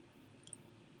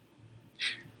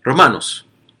 Romanos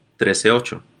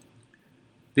 13:8.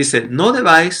 Dice, no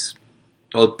debáis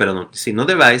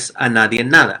a nadie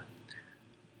nada,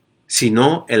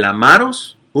 sino el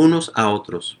amaros unos a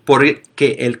otros, porque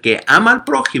el que ama al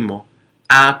prójimo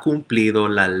ha cumplido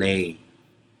la ley.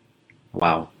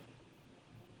 Wow.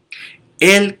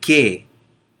 El que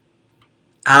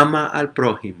ama al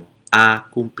prójimo ha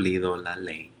cumplido la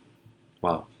ley.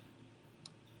 Wow.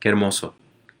 Qué hermoso.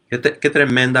 Qué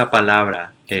tremenda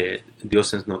palabra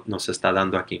Dios nos está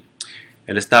dando aquí.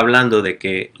 Él está hablando de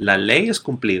que la ley es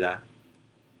cumplida,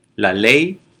 la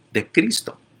ley de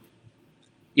Cristo.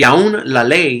 Y aún la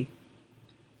ley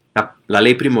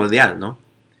primordial, ¿no?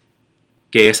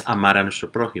 Que es amar a nuestro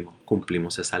prójimo.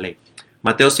 Cumplimos esa ley.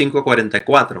 Mateo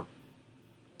 5:44.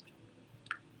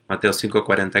 Mateo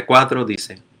 5:44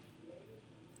 dice,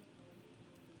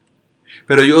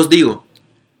 pero yo os digo,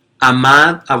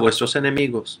 amad a vuestros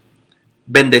enemigos,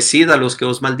 bendecid a los que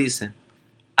os maldicen,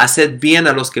 haced bien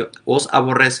a los que os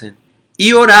aborrecen,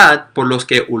 y orad por los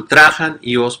que ultrajan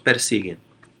y os persiguen.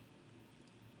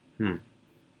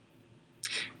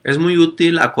 Es muy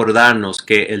útil acordarnos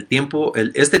que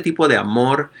este tipo de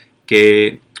amor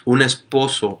que un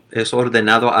esposo es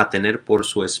ordenado a tener por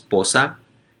su esposa,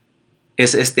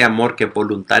 es este amor que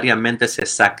voluntariamente se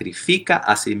sacrifica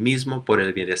a sí mismo por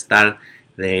el bienestar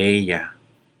de ella.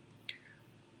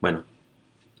 Bueno,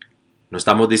 no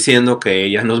estamos diciendo que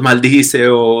ella nos maldice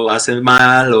o hace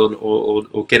mal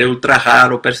o quiere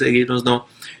ultrajar o perseguirnos, no.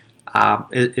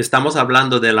 Estamos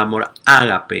hablando del amor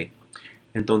ágape.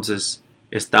 Entonces,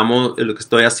 lo que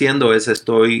estoy haciendo es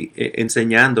estoy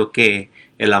enseñando que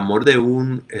el amor de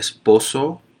un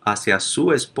esposo hacia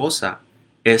su esposa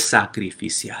es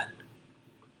sacrificial.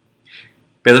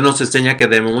 Pedro nos enseña que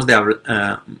debemos de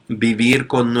vivir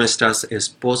con nuestras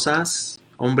esposas,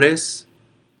 hombres,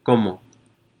 ¿cómo?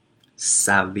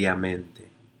 Sabiamente.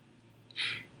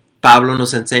 Pablo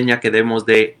nos enseña que debemos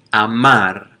de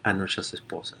amar a nuestras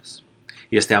esposas.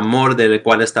 Y este amor del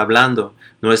cual está hablando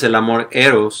no es el amor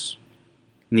eros,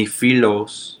 ni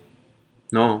filos,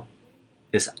 no,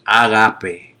 es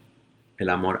agape, el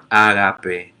amor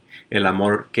agape, el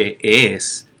amor que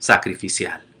es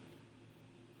sacrificial,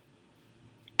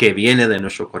 que viene de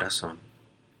nuestro corazón.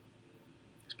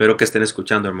 Espero que estén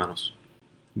escuchando, hermanos,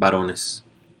 varones.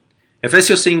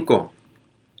 Efesios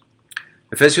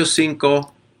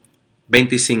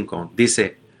 5:25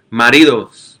 dice,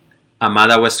 maridos,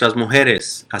 amad a vuestras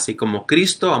mujeres, así como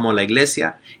Cristo amó la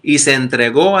iglesia y se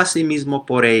entregó a sí mismo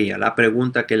por ella. La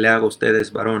pregunta que le hago a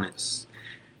ustedes, varones,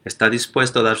 ¿está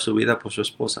dispuesto a dar su vida por su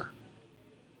esposa?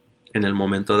 ¿En el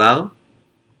momento dado?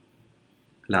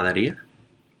 ¿La daría?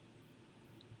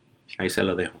 Ahí se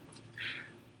lo dejo.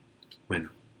 Bueno,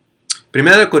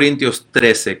 1 Corintios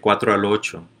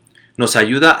 13:4-8 nos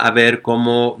ayuda a ver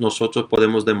cómo nosotros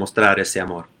podemos demostrar ese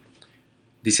amor.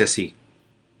 Dice así,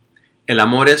 el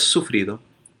amor es sufrido,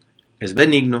 es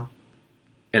benigno,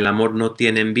 el amor no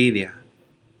tiene envidia,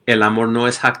 el amor no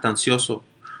es jactancioso,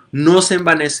 no se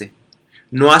envanece,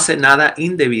 no hace nada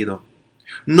indebido,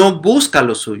 no busca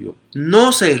lo suyo,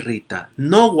 no se irrita,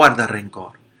 no guarda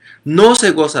rencor, no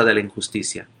se goza de la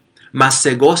injusticia, mas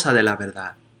se goza de la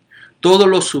verdad. Todo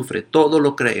lo sufre, todo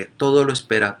lo cree, todo lo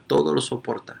espera, todo lo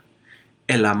soporta.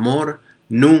 El amor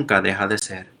nunca deja de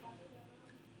ser.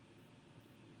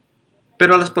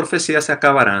 Pero las profecías se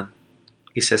acabarán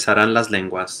y cesarán las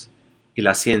lenguas y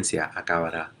la ciencia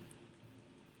acabará.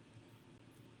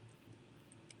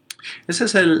 Ese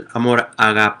es el amor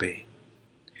agape.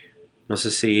 No sé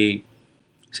si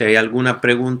hay alguna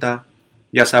pregunta.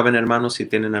 Ya saben, hermanos, si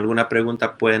tienen alguna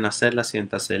pregunta pueden hacerla.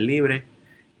 Siéntase libre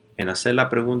en hacer la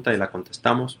pregunta y la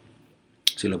contestamos.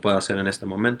 Si lo puedo hacer en este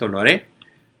momento, lo haré.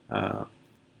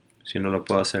 Si no, lo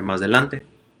puedo hacer más adelante.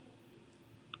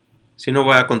 Si no,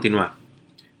 voy a continuar.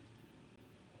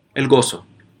 El gozo.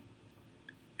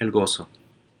 El gozo.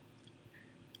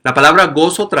 La palabra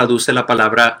gozo traduce la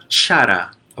palabra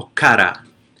chara o cara,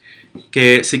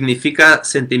 que significa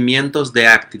sentimientos de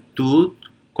actitud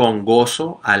con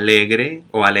gozo, alegre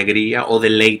o alegría o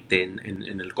deleite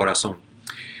en el corazón.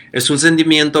 Es un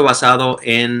sentimiento basado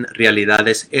en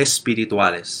realidades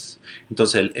espirituales.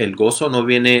 Entonces el gozo no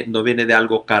viene de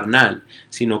algo carnal,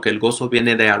 sino que el gozo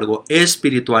viene de algo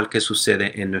espiritual que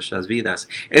sucede en nuestras vidas.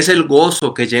 Es el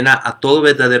gozo que llena a todo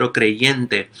verdadero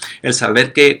creyente, el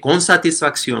saber que con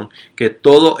satisfacción que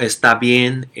todo está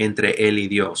bien entre él y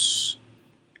Dios.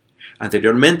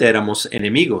 Anteriormente éramos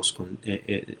enemigos,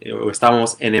 o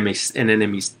estábamos en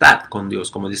enemistad con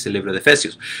Dios, como dice el libro de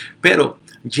Efesios. Pero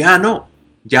ya no,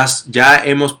 ya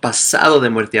hemos pasado de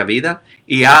muerte a vida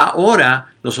y ahora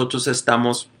nosotros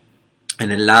estamos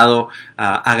en el lado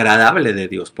agradable de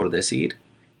Dios, por decir.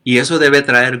 Y eso debe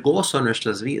traer gozo a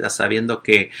nuestras vidas, sabiendo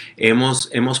que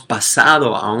hemos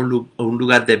pasado a un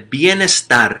lugar de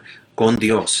bienestar con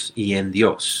Dios y en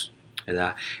Dios,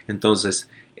 ¿verdad? Entonces,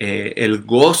 el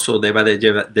gozo debe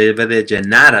de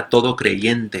llenar a todo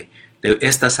creyente de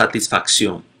esta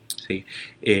satisfacción, ¿sí?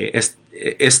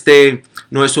 Este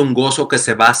no es un gozo que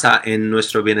se basa en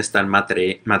nuestro bienestar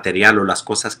material o las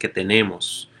cosas que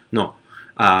tenemos, no.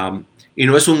 Y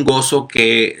no es un gozo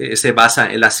que se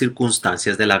basa en las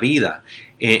circunstancias de la vida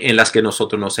en las que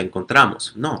nosotros nos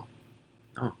encontramos. No,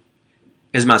 no.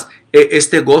 Es más,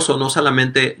 este gozo no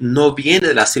solamente no viene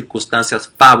de las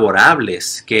circunstancias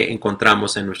favorables que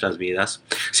encontramos en nuestras vidas,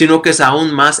 sino que es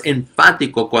aún más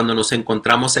enfático cuando nos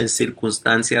encontramos en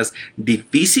circunstancias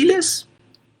difíciles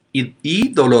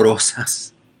y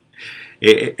dolorosas.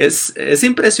 Es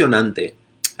impresionante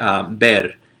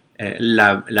ver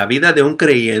la vida de un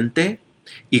creyente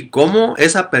y cómo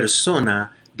esa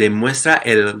persona demuestra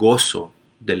el gozo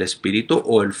del Espíritu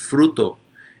o el fruto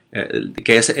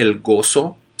que es el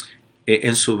gozo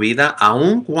en su vida,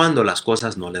 aun cuando las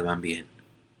cosas no le van bien.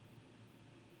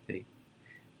 ¿Sí?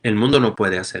 El mundo no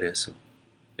puede hacer eso.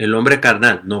 El hombre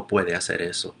carnal no puede hacer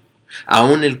eso.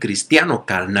 Aún el cristiano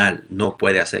carnal no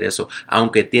puede hacer eso,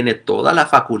 aunque tiene toda la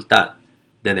facultad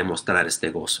de demostrar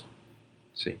este gozo.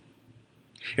 ¿Sí?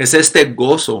 Es este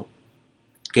gozo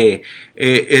que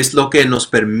es lo que nos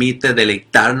permite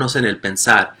deleitarnos en el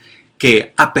pensar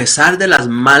que a pesar de las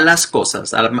malas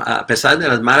cosas, a pesar de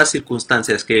las malas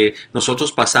circunstancias que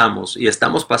nosotros pasamos y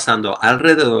estamos pasando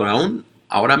alrededor, aún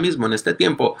ahora mismo en este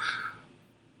tiempo,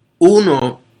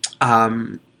 uno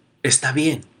está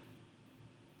bien,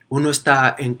 uno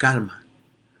está en calma.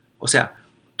 O sea,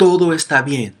 todo está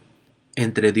bien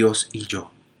entre Dios y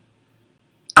yo.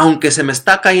 Aunque se me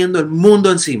está cayendo el mundo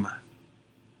encima,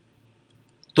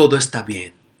 todo está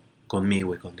bien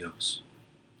conmigo y con Dios.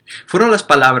 Fueron las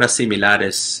palabras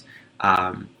similares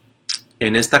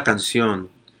en esta canción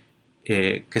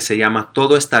que se llama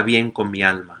Todo está bien con mi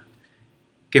alma,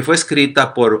 que fue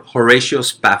escrita por Horatio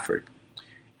Spafford.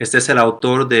 Este es el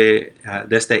autor de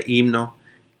este himno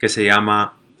que se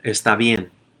llama Está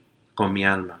bien con mi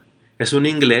alma. Es un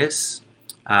inglés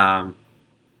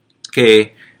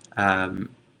que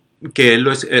él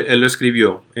lo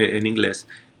escribió en inglés.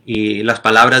 Y las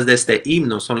palabras de este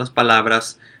himno son las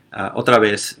palabras, otra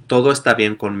vez, todo está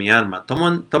bien con mi alma.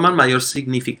 Toman mayor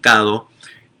significado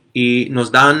y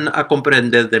nos dan a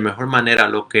comprender de mejor manera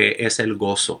lo que es el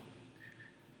gozo,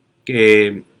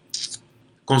 que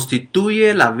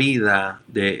constituye la vida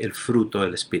del fruto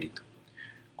del Espíritu.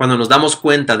 Cuando nos damos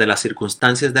cuenta de las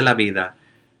circunstancias de la vida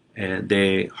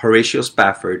de Horatio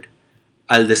Spafford,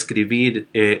 al describir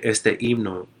este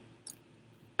himno,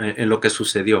 en lo que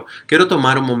sucedió. Quiero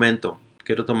tomar un momento,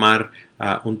 quiero tomar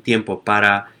un tiempo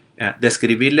para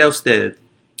describirle a usted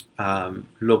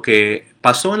lo que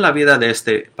pasó en la vida de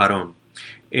este varón.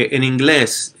 En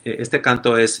inglés, este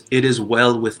canto es It is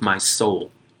well with my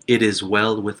soul. It is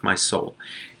well with my soul.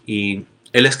 Y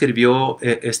él escribió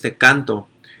este canto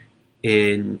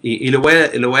y le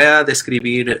voy a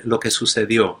describir lo que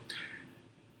sucedió.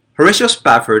 Horatio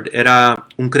Spafford era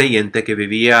un creyente que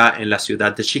vivía en la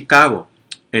ciudad de Chicago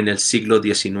en el siglo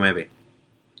XIX.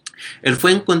 Él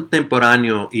fue un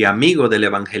contemporáneo y amigo del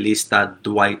evangelista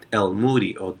Dwight L.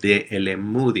 Moody o D.L.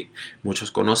 Moody.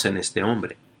 Muchos conocen a este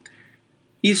hombre.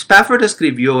 Y Spafford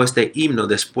escribió este himno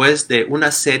después de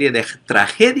una serie de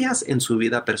tragedias en su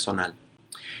vida personal.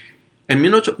 En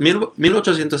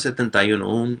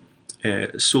 1871,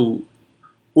 su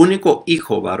único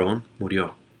hijo varón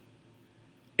murió.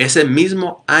 Ese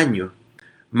mismo año,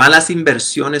 malas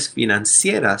inversiones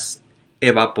financieras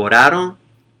evaporaron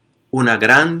una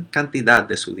gran cantidad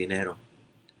de su dinero.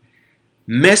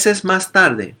 Meses más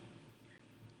tarde,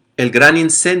 el gran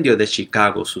incendio de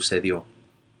Chicago sucedió.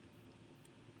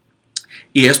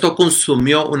 Y esto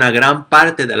consumió una gran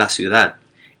parte de la ciudad,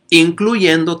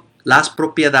 incluyendo las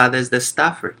propiedades de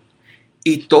Spafford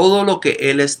y todo lo que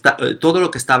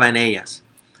estaba en ellas,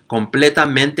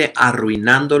 completamente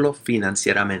arruinándolo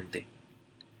financieramente.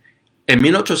 En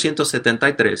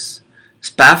 1873,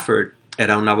 Spafford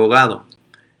era un abogado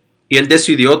y él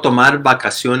decidió tomar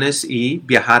vacaciones y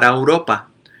viajar a Europa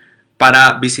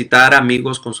para visitar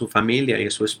amigos con su familia y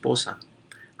su esposa,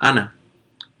 Ana,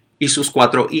 y sus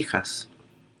 4 hijas.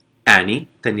 Annie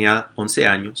tenía 11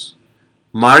 años,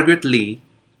 Margaret Lee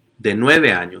de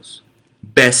 9 años,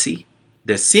 Bessie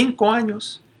de 5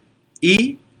 años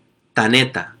y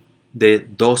Taneta de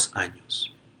 2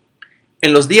 años.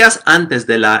 En los días antes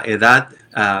de la edad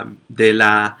de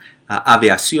la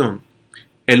aviación,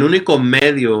 el único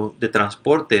medio de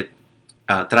transporte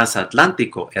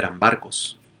transatlántico eran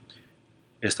barcos.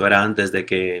 Esto era antes de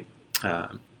que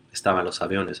estaban los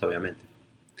aviones, obviamente.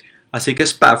 Así que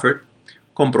Spafford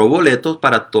compró boletos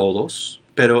para todos,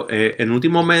 pero en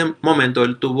último momento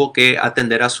él tuvo que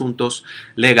atender asuntos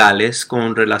legales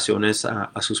con relaciones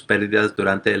a sus pérdidas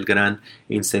durante el gran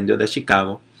incendio de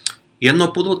Chicago. Y él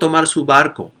no pudo tomar su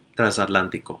barco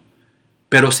transatlántico,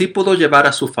 pero sí pudo llevar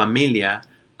a su familia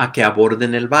a que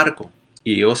aborden el barco.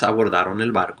 Y ellos abordaron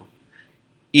el barco.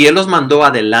 Y él los mandó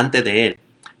adelante de él.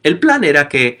 El plan era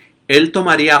que él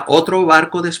tomaría otro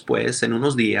barco después, en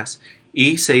unos días,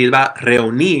 y se iba a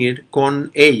reunir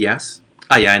con ellas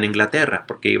allá en Inglaterra,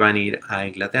 porque iban a ir a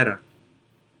Inglaterra.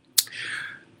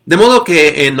 De modo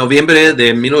que en noviembre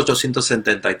de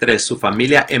 1873 su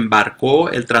familia embarcó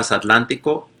el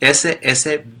transatlántico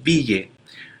SS Ville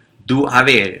du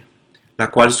Havre, la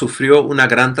cual sufrió una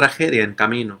gran tragedia en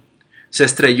camino. Se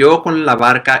estrelló con la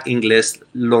barca inglés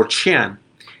Lord Shean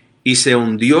y se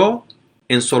hundió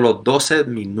en solo 12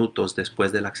 minutos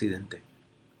después del accidente.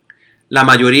 La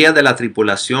mayoría de la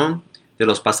tripulación de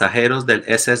los pasajeros del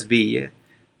SS Ville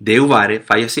de Havre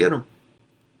fallecieron,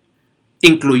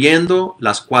 incluyendo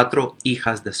las 4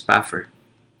 hijas de Spafford.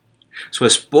 Su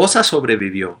esposa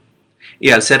sobrevivió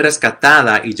y al ser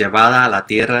rescatada y llevada a la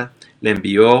tierra le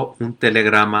envió un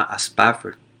telegrama a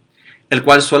Spafford, el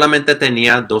cual solamente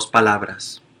tenía 2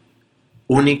 palabras: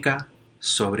 única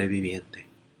sobreviviente.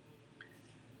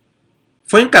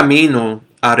 Fue en camino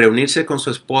a reunirse con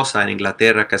su esposa en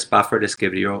Inglaterra que Spafford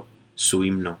escribió su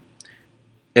himno.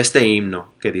 Este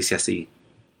himno que dice así: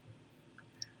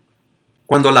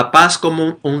 cuando la paz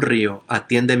como un río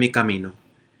atiende mi camino,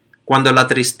 cuando la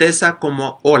tristeza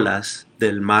como olas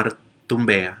del mar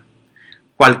tumbea,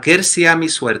 cualquier sea mi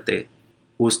suerte,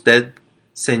 usted,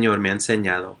 Señor, me ha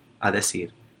enseñado a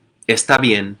decir, está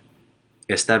bien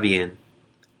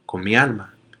con mi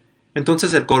alma.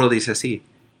 Entonces el coro dice así: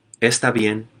 está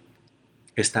bien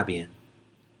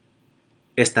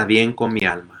con mi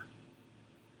alma.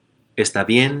 Está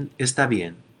bien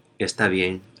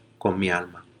con mi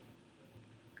alma.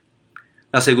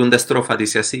 La segunda estrofa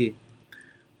dice así: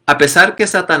 a pesar que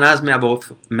Satanás me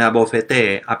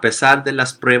abofetee, a pesar de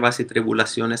las pruebas y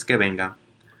tribulaciones que vengan,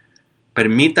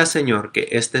 permita, Señor, que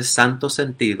este santo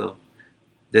sentido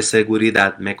de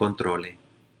seguridad me controle,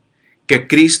 que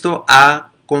Cristo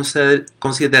ha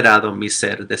considerado mi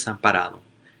ser desamparado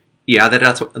y ha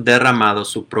derramado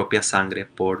su propia sangre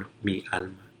por mi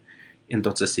alma.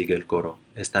 Entonces sigue el coro: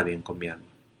 está bien con mi alma.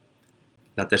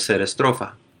 La tercera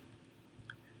estrofa: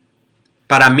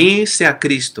 para mí sea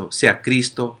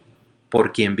Cristo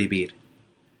por quien vivir.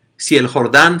 Si el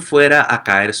Jordán fuera a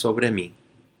caer sobre mí,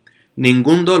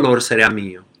 ningún dolor será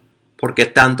mío, porque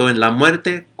tanto en la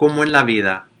muerte como en la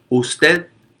vida, usted,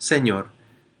 Señor,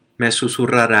 me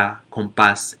susurrará con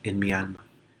paz en mi alma.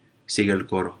 Sigue el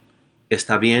coro: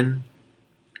 está bien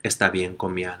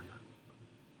con mi alma.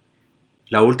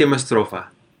 La última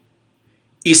estrofa: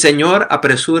 y Señor,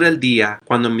 apresura el día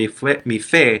cuando mi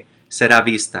fe será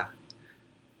vista.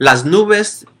 Las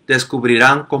nubes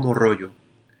descubrirán como rollo,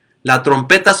 la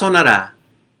trompeta sonará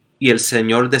y el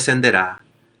Señor descenderá.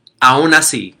 Aún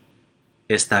así,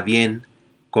 está bien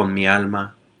con mi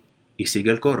alma. Y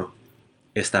sigue el coro: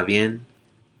 está bien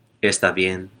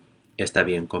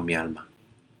con mi alma.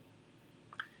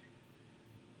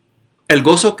 El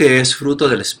gozo que es fruto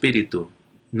del Espíritu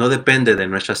no depende de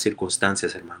nuestras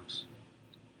circunstancias, hermanos.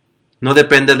 No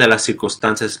depende de las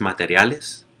circunstancias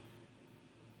materiales,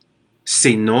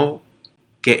 sino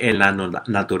que en la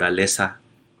naturaleza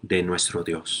de nuestro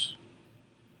Dios.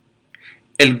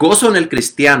 El gozo en el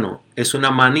cristiano es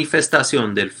una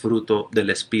manifestación del fruto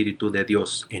del Espíritu de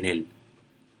Dios en él,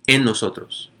 en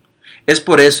nosotros. Es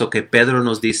por eso que Pedro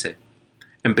nos dice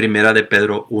en Primera de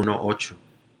Pedro 1:8,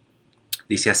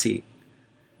 dice así: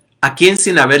 a quien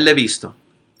sin haberle visto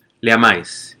le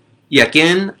amáis, y a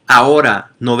quien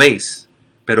ahora no veis,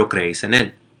 pero creéis en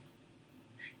él.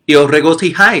 Y os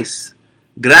regocijáis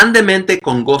grandemente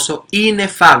con gozo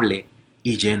inefable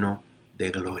y lleno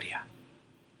de gloria.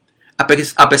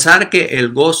 A pesar que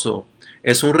el gozo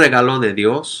es un regalo de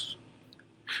Dios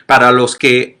para los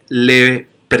que le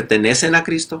pertenecen a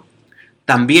Cristo,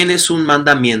 también es un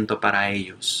mandamiento para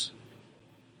ellos.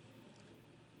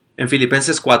 En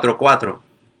Filipenses 4:4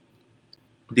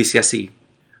 dice así: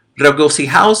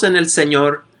 regocijaos en el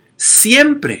Señor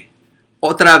siempre.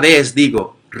 Otra vez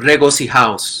digo,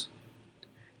 regocijaos.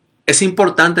 Es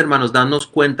importante, hermanos, darnos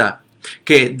cuenta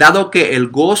que dado que el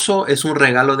gozo es un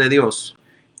regalo de Dios,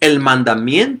 el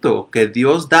mandamiento que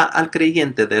Dios da al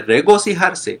creyente de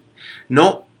regocijarse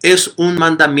no es un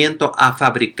mandamiento a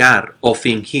fabricar o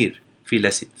fingir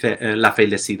la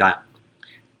felicidad.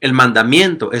 El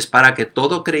mandamiento es para que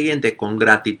todo creyente con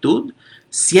gratitud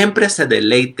siempre se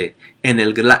deleite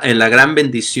en la gran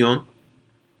bendición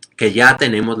que ya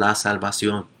tenemos la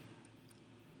salvación,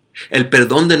 el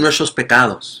perdón de nuestros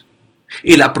pecados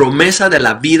y la promesa de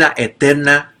la vida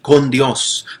eterna con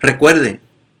Dios. Recuerden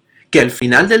que al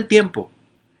final del tiempo,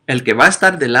 el que va a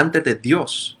estar delante de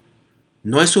Dios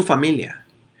no es su familia,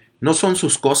 no son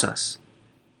sus cosas,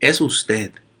 es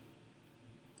usted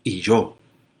y yo,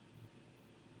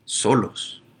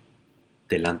 solos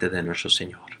delante de nuestro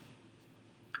Señor.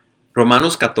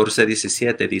 Romanos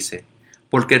 14:17 dice,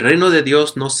 porque el reino de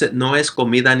Dios no es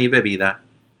comida ni bebida,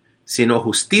 sino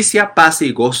justicia, paz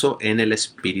y gozo en el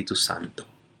Espíritu Santo.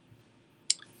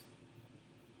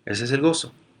 Ese es el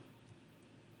gozo.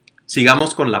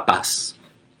 Sigamos con la paz.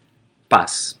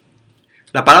 Paz.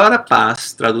 La palabra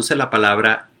paz traduce la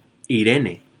palabra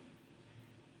Irene,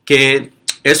 que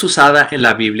es usada en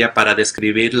la Biblia para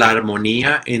describir la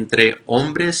armonía entre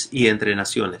hombres y entre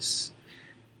naciones.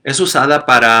 Es usada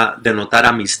para denotar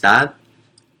amistad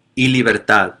y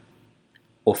libertad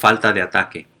o falta de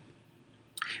ataque.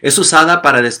 Es usada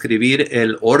para describir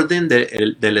el orden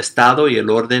del Estado y el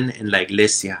orden en la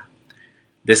Iglesia.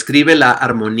 Describe la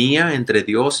armonía entre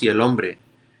Dios y el hombre,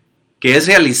 que es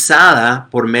realizada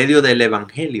por medio del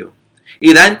Evangelio,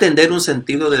 y da a entender un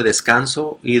sentido de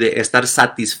descanso y de estar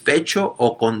satisfecho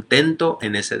o contento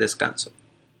en ese descanso.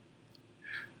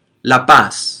 La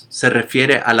paz se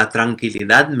refiere a la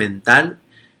tranquilidad mental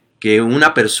que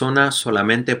una persona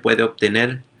solamente puede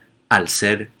obtener al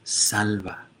ser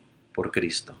salva por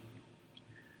Cristo.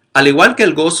 Al igual que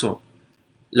el gozo,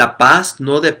 la paz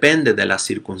no depende de las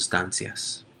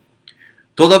circunstancias.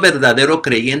 Todo verdadero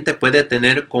creyente puede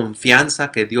tener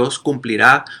confianza que Dios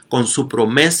cumplirá con su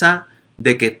promesa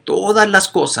de que todas las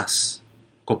cosas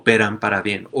cooperan para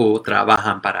bien o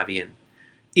trabajan para bien.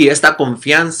 Y esta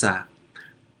confianza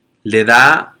le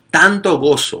da tanto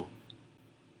gozo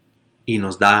y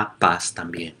nos da paz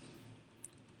también.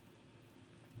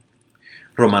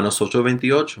 Romanos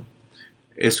 8:28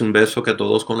 es un verso que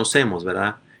todos conocemos,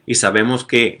 ¿verdad? Y sabemos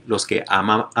que los que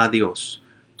aman a Dios,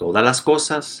 todas las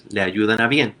cosas le ayudan a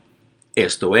bien.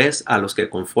 Esto es, a los que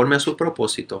conforme a su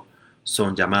propósito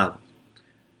son llamados.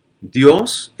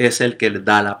 Dios es el que le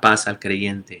da la paz al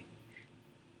creyente.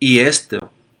 Y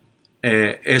esto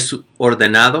es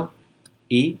ordenado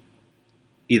y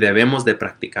debemos de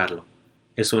practicarlo.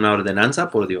 Es una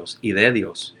ordenanza por Dios y de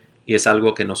Dios. Y es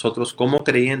algo que nosotros como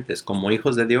creyentes, como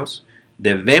hijos de Dios,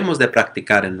 debemos de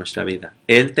practicar en nuestra vida.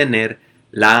 El tener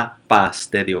la paz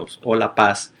de Dios o la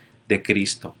paz de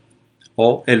Cristo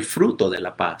o el fruto de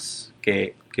la paz,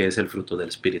 que es el fruto del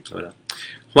Espíritu, ¿verdad?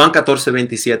 Juan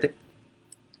 14:27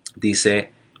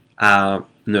 dice a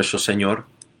nuestro Señor,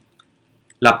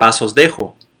 la paz os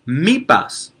dejo, mi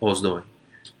paz os doy.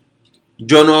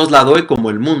 Yo no os la doy como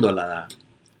el mundo la da.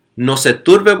 No se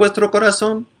turbe vuestro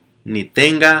corazón, ni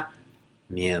tenga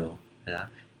miedo, ¿verdad?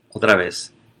 Otra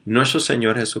vez, nuestro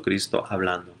Señor Jesucristo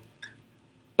hablando.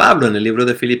 Pablo en el libro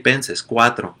de Filipenses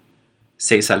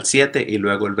 4:6-7 y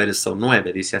luego el verso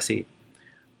 9 dice así,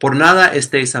 por nada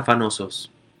estéis afanosos,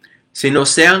 sino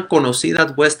sean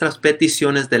conocidas vuestras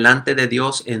peticiones delante de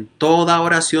Dios en toda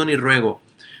oración y ruego,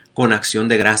 con acción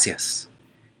de gracias.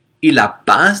 Y la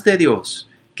paz de Dios,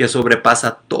 que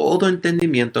sobrepasa todo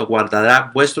entendimiento,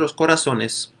 guardará vuestros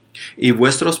corazones y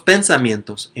vuestros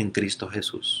pensamientos en Cristo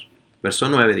Jesús. Verso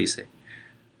 9 dice,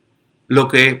 lo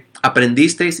que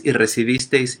aprendisteis y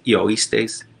recibisteis y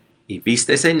oísteis y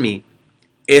visteis en mí,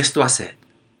 esto haced,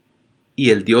 y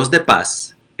el Dios de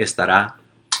paz estará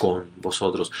con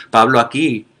vosotros. Pablo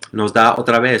aquí nos da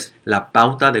otra vez la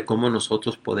pauta de cómo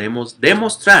nosotros podemos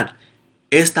demostrar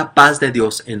esta paz de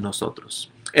Dios en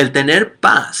nosotros. El tener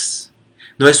paz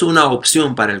no es una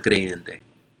opción para el creyente,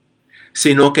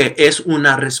 sino que es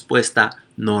una respuesta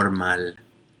normal.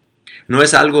 No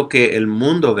es algo que el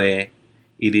mundo ve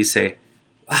y dice,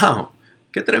 wow,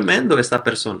 qué tremendo esta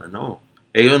persona. No,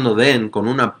 ellos no ven con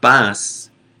una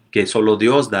paz que solo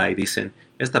Dios da y dicen,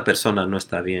 esta persona no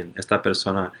está bien, esta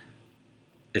persona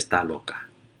está loca.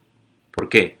 ¿Por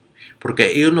qué?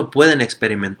 Porque ellos no pueden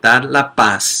experimentar la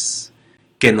paz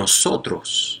que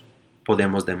nosotros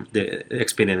podemos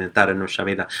experimentar en nuestra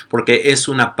vida, porque es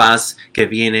una paz que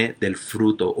viene del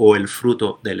fruto o el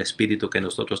fruto del Espíritu que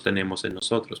nosotros tenemos en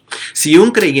nosotros. Si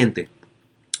un creyente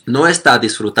no está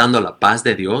disfrutando la paz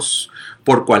de Dios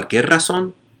por cualquier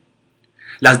razón,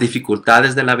 las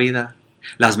dificultades de la vida,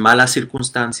 las malas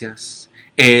circunstancias,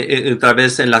 otra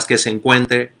vez en las que se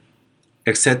encuentre,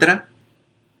 etc.,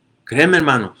 créeme,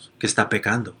 hermanos, que está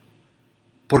pecando.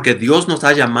 Porque Dios nos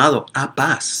ha llamado a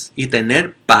paz y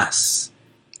tener paz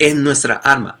en nuestra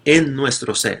alma, en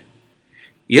nuestro ser.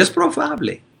 Y es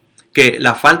probable que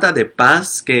la falta de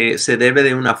paz que se debe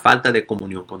de una falta de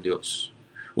comunión con Dios,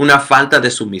 una falta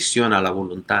de sumisión a la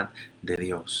voluntad de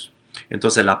Dios.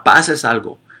 Entonces la paz es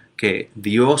algo que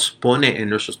Dios pone en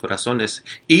nuestros corazones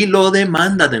y lo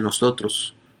demanda de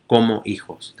nosotros como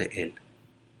hijos de Él.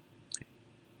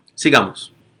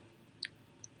 Sigamos.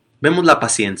 Vemos la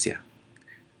paciencia.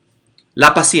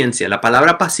 La paciencia, la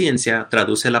palabra paciencia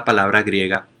traduce la palabra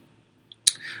griega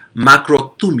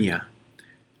macrotumia,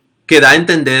 que da a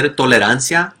entender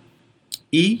tolerancia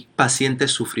y paciente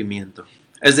sufrimiento.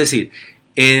 Es decir,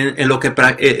 el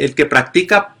que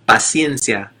practica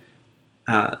paciencia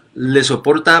le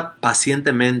soporta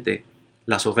pacientemente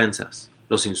las ofensas,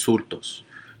 los insultos,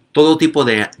 todo tipo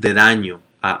de daño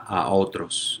a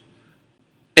otros.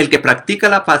 El que practica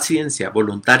la paciencia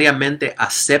voluntariamente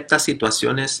acepta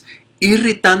situaciones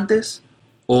irritantes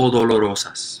o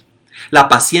dolorosas. La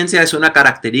paciencia es una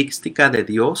característica de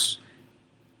Dios.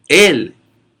 Él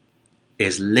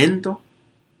es lento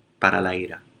para la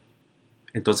ira.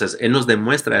 Entonces, Él nos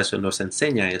demuestra eso, nos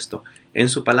enseña esto en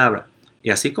su palabra.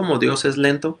 Y así como Dios es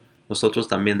lento, nosotros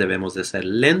también debemos de ser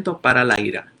lento para la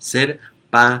ira, ser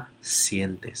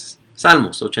pacientes.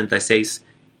 Salmos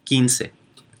 86:15.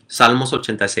 Salmos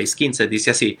 86:15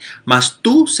 dice así: Mas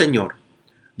tú, Señor,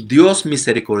 Dios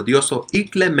misericordioso y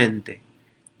clemente,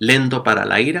 lento para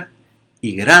la ira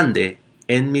y grande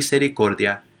en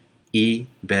misericordia y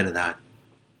verdad.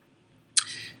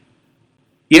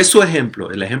 Y es su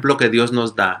ejemplo, el ejemplo que Dios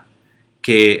nos da,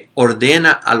 que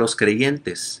ordena a los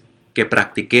creyentes que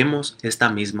practiquemos esta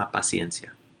misma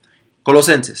paciencia.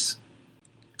 Colosenses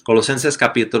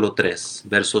capítulo 3,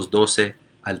 versos 12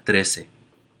 al 13.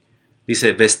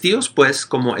 Dice: Vestíos pues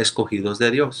como escogidos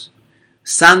de Dios,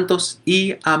 santos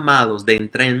y amados, de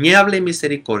entrañable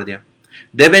misericordia,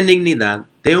 de benignidad,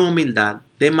 de humildad,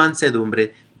 de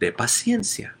mansedumbre, de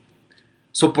paciencia,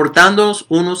 soportándonos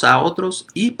unos a otros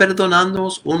y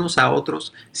perdonándonos unos a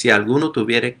otros si alguno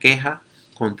tuviere queja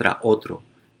contra otro.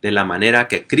 De la manera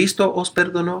que Cristo os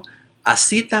perdonó,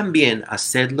 así también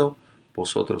hacedlo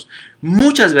vosotros.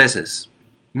 Muchas veces,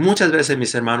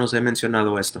 mis hermanos, he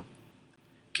mencionado esto,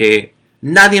 que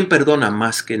nadie perdona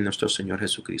más que nuestro Señor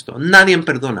Jesucristo. Nadie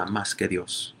perdona más que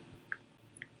Dios.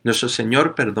 Nuestro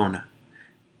Señor perdona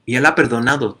y Él ha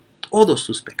perdonado todos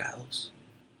sus pecados.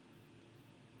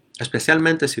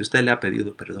 Especialmente si usted le ha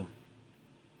pedido perdón.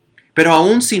 Pero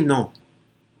aun si no,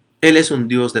 Él es un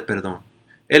Dios de perdón.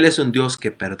 Él es un Dios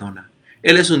que perdona.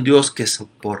 Él es un Dios que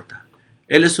soporta.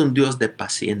 Él es un Dios de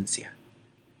paciencia.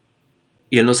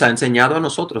 Y Él nos ha enseñado a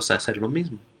nosotros a hacer lo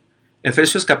mismo.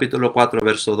 Efesios capítulo 4,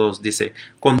 verso 2 dice: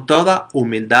 Con toda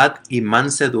humildad y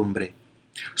mansedumbre,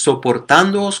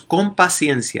 soportándoos con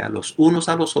paciencia los unos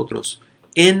a los otros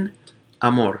en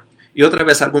amor. Y otra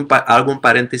vez algún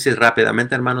paréntesis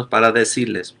rápidamente, hermanos, para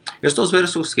decirles, estos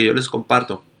versos que yo les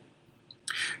comparto,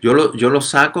 yo los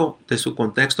saco de su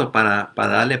contexto para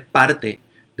darle parte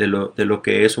de lo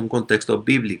que es un contexto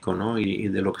bíblico, ¿no? Y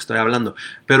de lo que estoy hablando.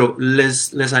 Pero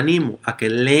les animo a que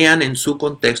lean en su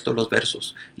contexto los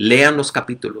versos, lean los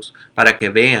capítulos, para que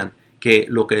vean que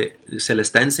lo que se les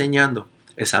está enseñando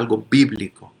es algo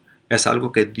bíblico, es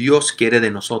algo que Dios quiere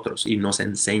de nosotros y nos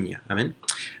enseña. Amén.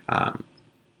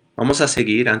 Vamos a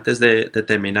seguir antes de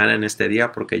terminar en este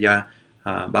día, porque ya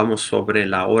vamos sobre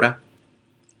la hora.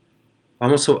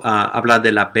 Vamos a hablar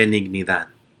de la benignidad.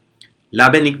 La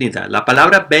benignidad. La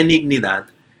palabra benignidad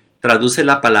traduce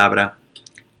la palabra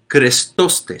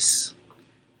chrestostes,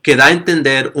 que da a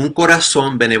entender un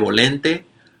corazón benevolente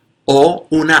o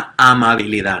una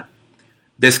amabilidad.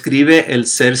 Describe el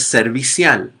ser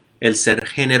servicial, el ser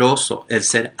generoso, el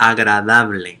ser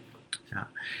agradable.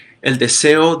 El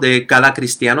deseo de cada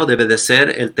cristiano debe de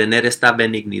ser el tener esta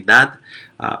benignidad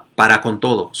para con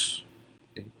todos.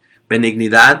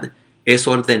 Benignidad es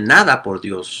ordenada por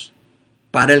Dios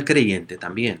para el creyente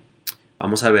también.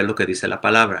 Vamos a ver lo que dice la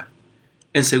palabra.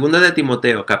 En 2 de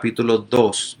Timoteo, capítulo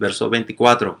 2, verso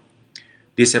 24,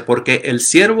 dice: Porque el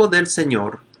siervo del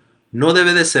Señor no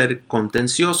debe de ser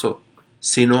contencioso,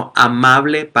 sino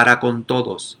amable para con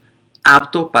todos,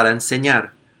 apto para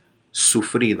enseñar,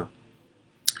 sufrido.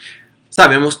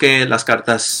 Sabemos que las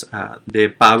cartas de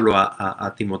Pablo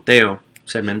a Timoteo,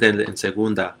 especialmente en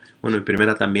segunda, y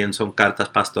primera también, son cartas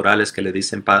pastorales, que le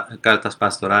dicen cartas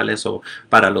pastorales o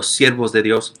para los siervos de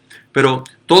Dios. Pero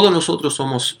todos nosotros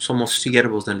somos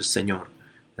siervos del Señor,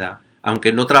 ¿verdad?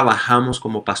 Aunque no trabajamos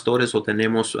como pastores o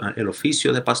tenemos el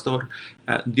oficio de pastor,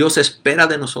 Dios espera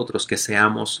de nosotros que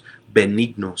seamos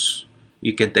benignos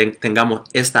y que tengamos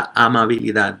esta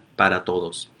amabilidad para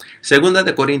todos. Segunda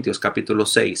de Corintios, capítulo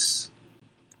 6.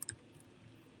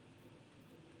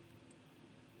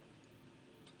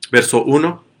 verso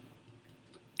 1.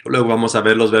 Luego vamos a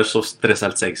ver los versos 3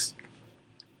 al 6.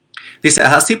 Dice,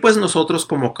 así pues nosotros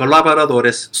como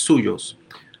colaboradores suyos,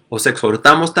 os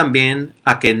exhortamos también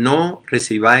a que no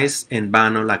recibáis en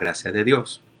vano la gracia de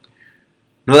Dios.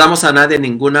 No damos a nadie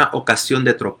ninguna ocasión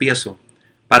de tropiezo,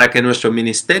 para que nuestro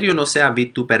ministerio no sea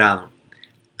vituperado.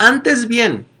 Antes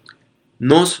bien,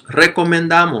 nos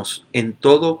recomendamos en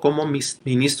todo como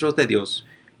ministros de Dios,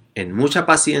 en mucha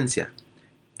paciencia,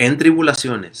 en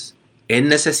tribulaciones, en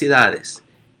necesidades,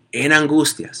 en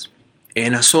angustias,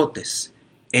 en azotes,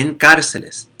 en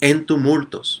cárceles, en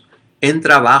tumultos, en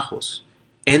trabajos,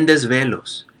 en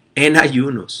desvelos, en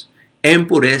ayunos, en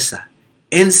pureza,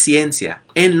 en ciencia,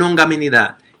 en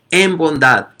longanimidad, en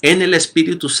bondad, en el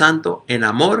Espíritu Santo, en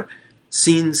amor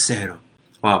sincero.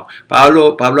 Wow.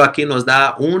 Pablo aquí nos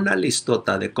da una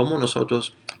listota de cómo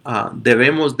nosotros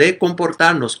debemos de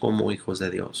comportarnos como hijos de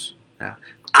Dios, ¿ya?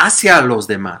 Hacia los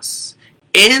demás,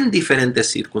 en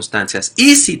diferentes circunstancias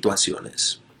y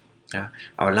situaciones, ¿ya?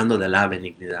 Hablando de la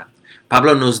benignidad.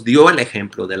 Pablo nos dio el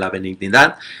ejemplo de la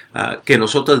benignidad que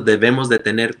nosotros debemos de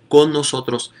tener con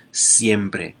nosotros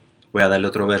siempre. Voy a darle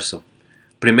otro verso.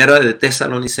 Primera de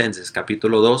Tesalonicenses,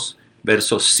 capítulo 2,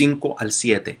 versos 5 al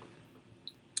 7.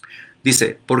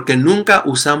 Dice, porque nunca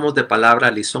usamos de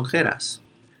palabras lisonjeras,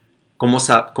 como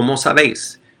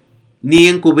sabéis, ni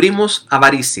encubrimos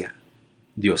avaricia,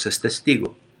 Dios es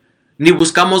testigo, ni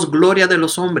buscamos gloria de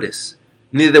los hombres,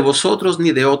 ni de vosotros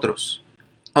ni de otros,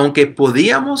 aunque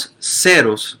podíamos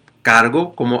seros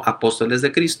cargo como apóstoles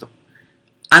de Cristo.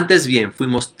 Antes bien,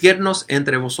 fuimos tiernos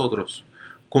entre vosotros,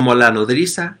 como la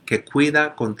nodriza que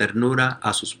cuida con ternura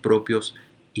a sus propios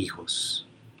hijos.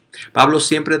 Pablo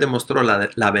siempre demostró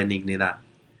la benignidad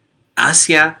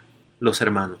hacia los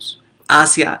hermanos,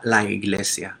 hacia la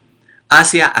iglesia,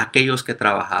 hacia aquellos que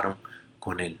trabajaron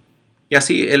con él. Y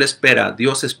así él espera,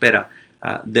 Dios espera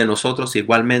de nosotros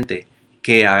igualmente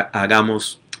que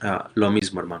hagamos lo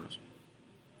mismo, hermanos.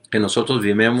 Que nosotros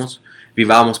vivamos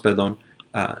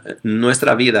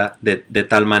nuestra vida de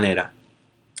tal manera.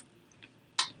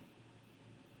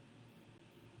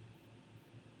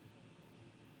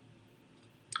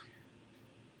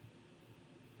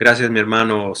 Gracias, mi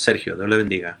hermano Sergio. Dios le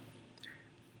bendiga.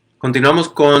 Continuamos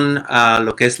con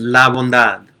lo que es la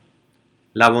bondad.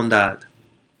 La bondad.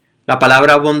 La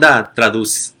palabra bondad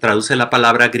traduce la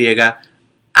palabra griega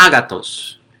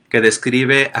ágatos, que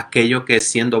describe aquello que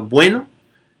siendo bueno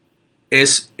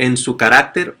es en su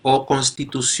carácter o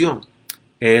constitución,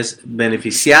 es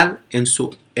beneficial en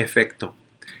su efecto.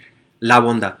 La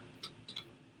bondad.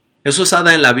 Es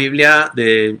usada en la Biblia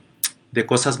de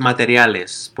cosas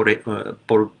materiales,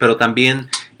 pero también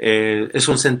es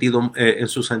en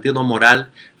su sentido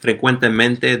moral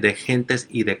frecuentemente de gentes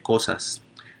y de cosas.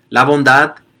 La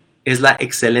bondad es la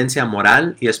excelencia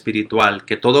moral y espiritual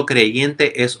que todo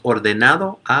creyente es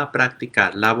ordenado a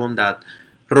practicar. La bondad.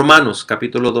 Romanos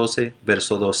capítulo 12,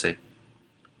 verso 12.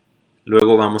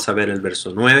 Luego vamos a ver el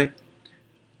verso 9.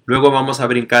 Luego vamos a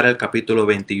brincar al capítulo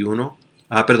 21.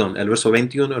 El verso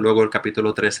 21 y luego el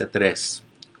capítulo 13, 3.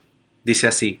 Dice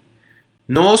así,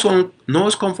 no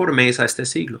os conforméis a este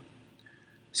siglo,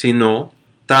 sino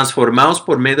transformaos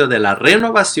por medio de la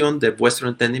renovación de vuestro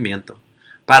entendimiento,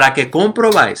 para que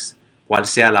comprobáis cuál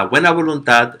sea la buena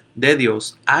voluntad de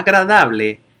Dios,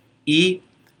 agradable y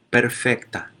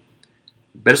perfecta.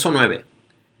 Verso 9.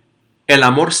 El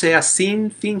amor sea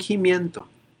sin fingimiento,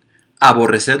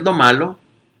 aborreced lo malo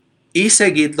y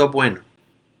seguid lo bueno.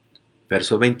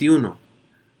 Verso 21.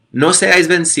 No seáis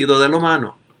vencidos de lo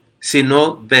malo,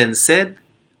 sino venced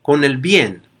con el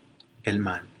bien el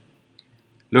mal.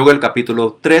 Luego el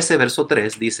capítulo 13, verso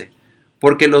 3 dice,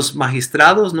 porque los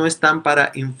magistrados no están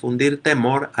para infundir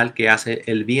temor al que hace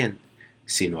el bien,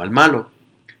 sino al malo.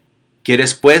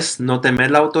 ¿Quieres pues no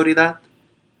temer la autoridad?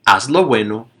 Haz lo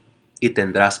bueno y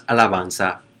tendrás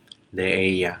alabanza de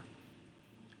ella.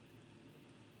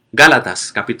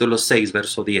 Gálatas capítulo 6,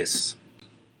 verso 10.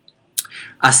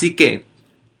 Así que,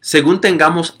 según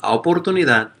tengamos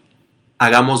oportunidad,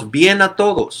 hagamos bien a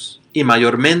todos y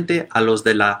mayormente a los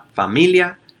de la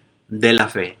familia de la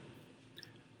fe.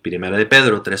 Primera de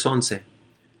Pedro 3:11.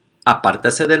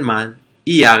 Apártase del mal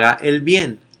y haga el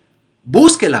bien.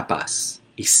 Busque la paz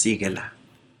y síguela.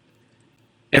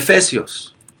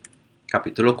 Efesios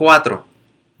capítulo 4,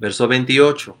 verso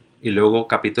 28 y luego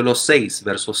capítulo 6,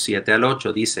 versos 7 al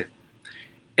 8 dice,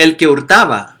 el que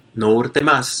hurtaba, no hurte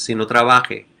más, sino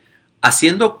trabaje,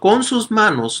 haciendo con sus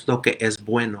manos lo que es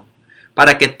bueno,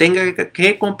 para que tenga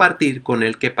que compartir con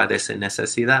el que padece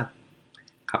necesidad.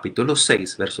 Capítulo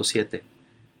 6, verso 7.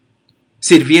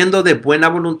 Sirviendo de buena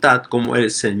voluntad como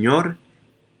el Señor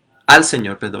al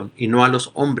Señor, perdón, y no a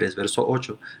los hombres, verso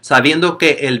 8, sabiendo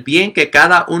que el bien que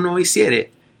cada uno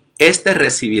hiciere, éste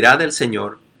recibirá del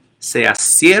Señor, sea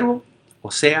siervo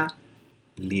o sea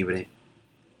libre.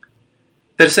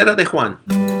 Tercera de Juan.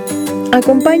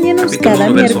 Acompáñenos Capítulo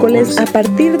cada 1, verso miércoles 11. a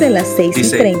partir de las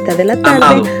 6:30 de la tarde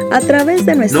Amado, a través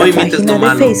de nuestra no imites página lo de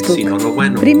malo, Facebook, sino lo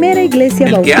bueno. Primera Iglesia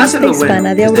El que hace Bautista lo bueno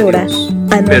Hispana de es de Aurora, Dios,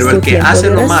 a pero nuestro el que tiempo hace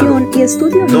de lo malo oración y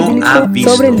estudio no ha bíblico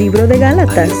visto sobre el libro de a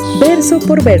Gálatas, Dios. verso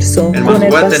por verso, Hermanos, con el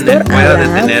voy a pastor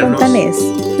Abraham detenernos Fontanés.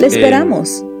 Le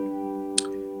esperamos.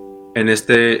 En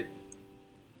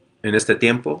este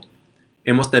tiempo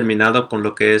hemos terminado con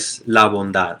lo que es la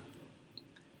bondad.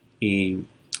 Y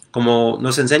como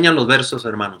nos enseñan los versos,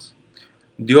 hermanos,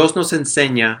 Dios nos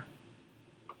enseña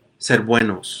ser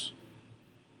buenos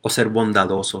o ser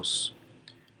bondadosos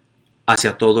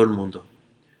hacia todo el mundo.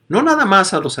 No nada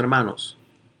más a los hermanos,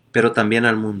 pero también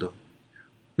al mundo.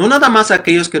 No nada más a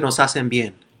aquellos que nos hacen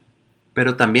bien,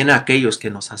 pero también a aquellos que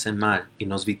nos hacen mal y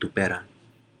nos vituperan.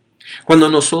 Cuando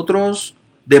nosotros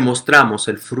demostramos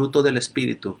el fruto del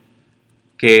Espíritu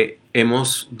que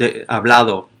hemos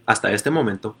hablado hasta este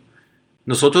momento,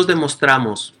 nosotros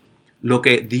demostramos lo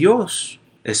que Dios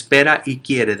espera y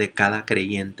quiere de cada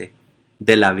creyente,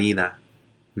 de la vida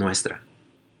nuestra.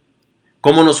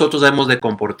 Cómo nosotros hemos de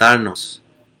comportarnos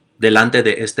delante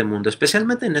de este mundo,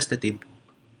 especialmente en este tiempo.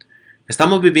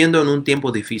 Estamos viviendo en un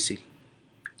tiempo difícil,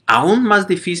 aún más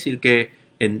difícil que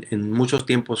en muchos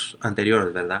tiempos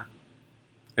anteriores, ¿verdad?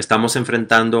 Estamos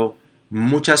enfrentando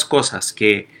muchas cosas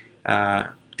que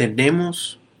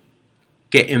tenemos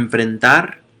que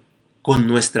enfrentar con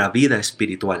nuestra vida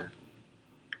espiritual.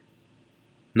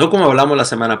 No como hablamos la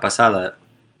semana pasada,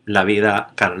 la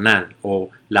vida carnal o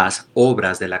las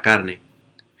obras de la carne,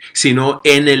 sino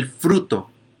en el fruto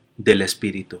del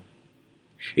Espíritu.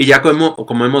 Y ya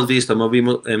como hemos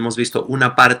visto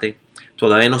una parte,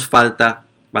 todavía nos falta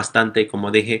bastante, como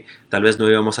dije, tal vez no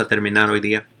íbamos a terminar hoy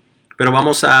día, pero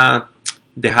vamos a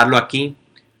dejarlo aquí.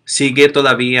 Sigue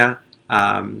todavía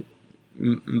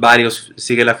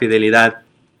sigue la fidelidad,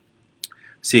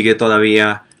 sigue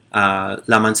todavía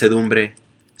la mansedumbre,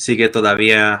 sigue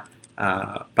todavía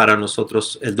para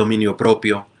nosotros el dominio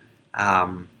propio.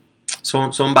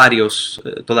 Son varios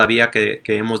todavía que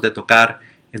hemos de tocar.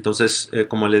 Entonces,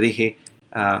 como le dije,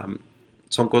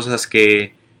 son cosas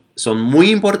que son muy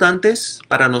importantes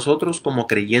para nosotros como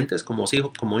creyentes, como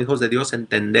hijos de Dios,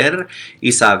 entender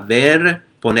y saber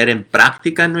poner en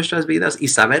práctica en nuestras vidas y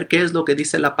saber qué es lo que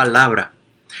dice la palabra.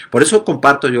 Por eso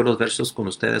comparto yo los versos con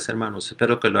ustedes, hermanos.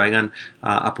 Espero que lo hayan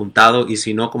apuntado, y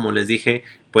si no, como les dije,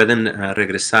 pueden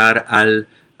regresar al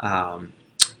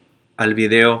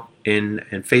video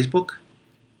en Facebook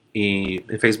y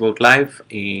en Facebook Live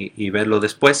y verlo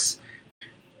después.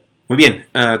 Muy bien,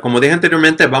 como dije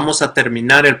anteriormente, vamos a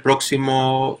terminar el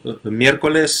próximo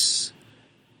miércoles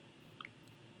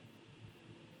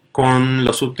con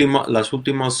las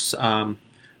últimas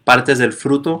partes del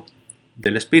fruto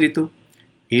del Espíritu,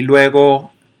 y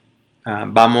luego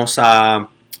vamos a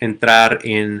entrar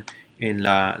en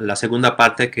la segunda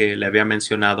parte que le había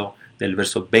mencionado, del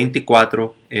verso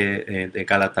 24 de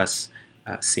Gálatas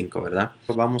 5, ¿verdad?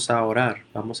 Vamos a orar,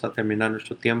 vamos a terminar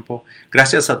nuestro tiempo.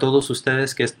 Gracias a todos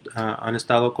ustedes que han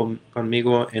estado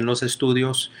conmigo en los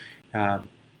estudios.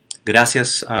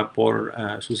 Gracias por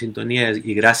su sintonía,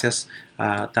 y gracias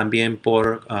también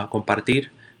por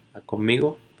compartir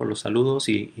conmigo, por los saludos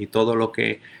y todo lo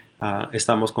que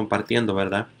estamos compartiendo,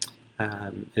 ¿verdad?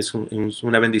 Es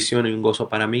una bendición y un gozo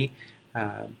para mí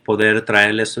poder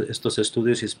traerles estos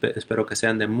estudios, y espero que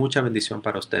sean de mucha bendición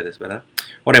para ustedes, ¿verdad?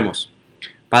 Oremos.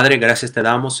 Padre, gracias te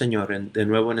damos, Señor, de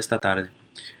nuevo en esta tarde.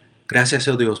 Gracias,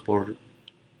 oh Dios, por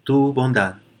tu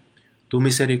bondad, tu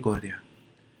misericordia.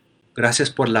 Gracias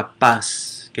por la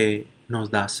paz que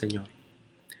nos das, Señor.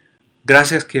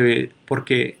 Gracias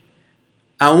porque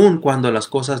aun cuando las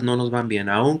cosas no nos van bien,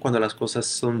 aun cuando las cosas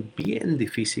son bien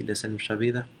difíciles en nuestra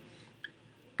vida,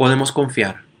 podemos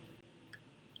confiar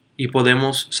y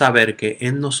podemos saber que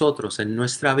en nosotros, en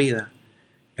nuestra vida,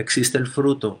 existe el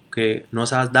fruto que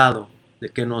nos has dado,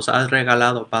 que nos has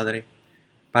regalado, Padre,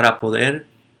 para poder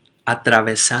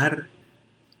atravesar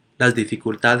las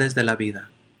dificultades de la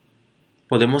vida.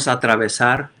 Podemos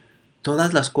atravesar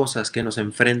todas las cosas que nos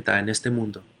enfrenta en este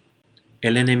mundo,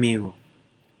 el enemigo,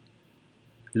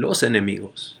 los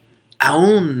enemigos,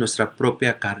 aún nuestra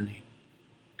propia carne.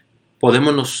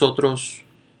 Podemos nosotros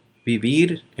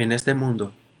vivir en este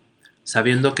mundo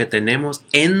sabiendo que tenemos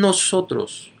en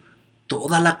nosotros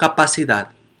toda la capacidad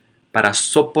para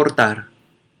soportar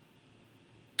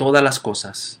todas las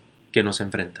cosas que nos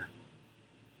enfrentan,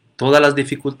 todas las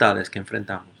dificultades que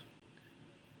enfrentamos,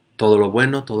 todo lo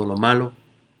bueno, todo lo malo,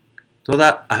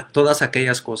 todas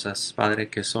aquellas cosas, Padre,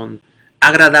 que son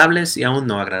agradables y aún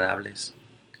no agradables.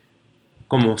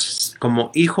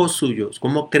 Como hijos suyos,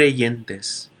 como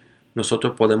creyentes,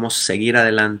 nosotros podemos seguir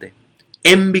adelante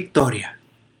en victoria,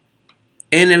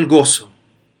 en el gozo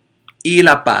y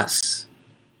la paz,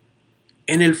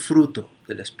 en el fruto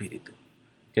del Espíritu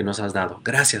que nos has dado.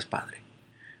 Gracias, Padre.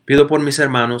 Pido por mis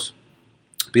hermanos,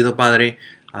 pido, Padre,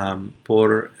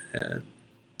 por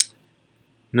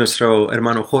nuestro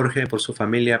hermano Jorge, por su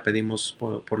familia. Pedimos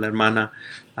por la hermana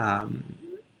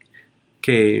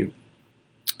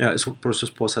por su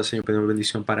esposa, Señor, pedimos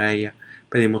bendición para ella.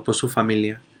 Pedimos por su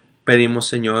familia. Pedimos,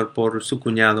 Señor, por su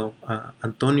cuñado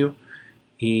Antonio.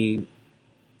 Y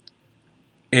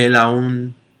él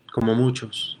aún, como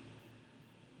muchos,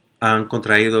 han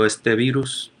contraído este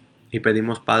virus. Y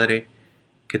pedimos, Padre,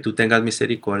 que tú tengas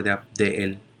misericordia de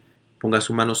él. Ponga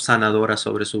su mano sanadora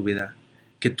sobre su vida.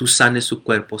 Que tú sanes su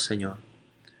cuerpo, Señor.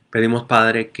 Pedimos,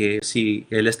 Padre, que si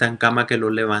él está en cama, que lo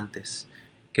levantes.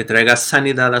 Que traigas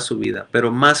sanidad a su vida.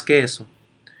 Pero más que eso,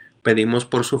 pedimos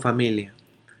por su familia.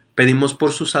 Pedimos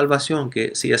por su salvación,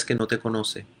 que si es que no te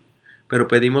conoce. Pero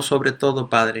pedimos sobre todo,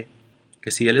 Padre,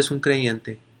 que si él es un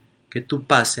creyente, que tu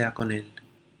paz sea con él.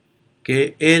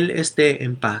 Que él esté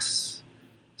en paz,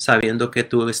 sabiendo que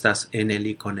tú estás en él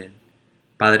y con él.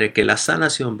 Padre, que la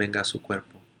sanación venga a su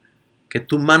cuerpo. Que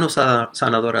tu mano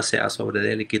sanadora sea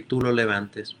sobre él y que tú lo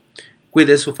levantes.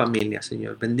 Cuide su familia,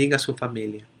 Señor. Bendiga su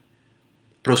familia.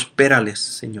 Prospérales,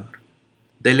 Señor.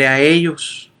 Dele a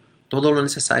ellos todo lo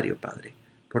necesario, Padre,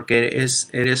 porque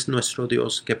eres nuestro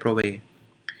Dios que provee.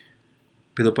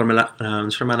 Pido por nuestra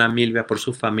hermana Milvia, por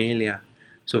su familia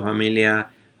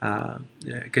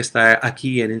que está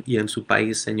aquí y en su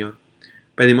país, Señor.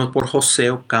 Pedimos por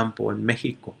José Ocampo en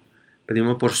México.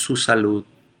 Pedimos por su salud.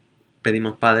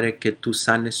 Pedimos, Padre, que tú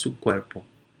sanes su cuerpo.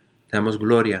 Te damos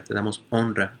gloria, te damos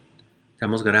honra, te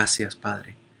damos gracias,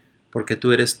 Padre, porque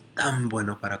tú eres tan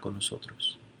bueno para con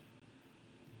nosotros.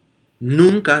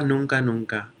 Nunca, nunca,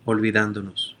 nunca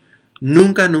olvidándonos.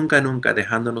 Nunca, nunca, nunca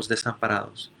dejándonos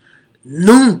desamparados.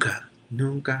 Nunca,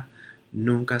 nunca,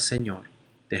 nunca, Señor,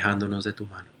 dejándonos de tu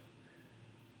mano.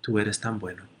 Tú eres tan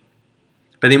bueno.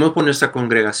 Pedimos por nuestra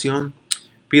congregación.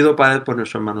 Pido, Padre, por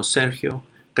nuestro hermano Sergio.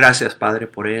 Gracias, Padre,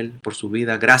 por él, por su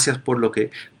vida. Gracias por lo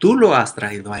que tú lo has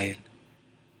traído a él.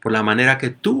 Por la manera que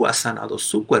tú has sanado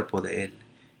su cuerpo de él.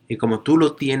 Y como tú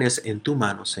lo tienes en tu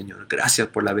mano, Señor. Gracias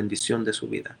por la bendición de su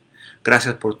vida.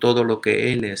 Gracias por todo lo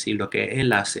que él es y lo que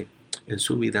él hace en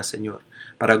su vida, Señor.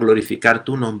 Para glorificar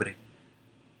tu nombre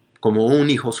como un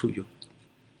hijo suyo.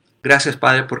 Gracias,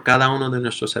 Padre, por cada uno de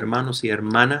nuestros hermanos y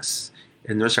hermanas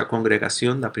en nuestra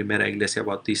congregación, la Primera Iglesia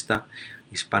Bautista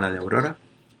Hispana de Aurora.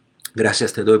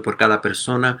 Gracias te doy por cada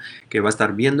persona que va a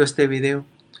estar viendo este video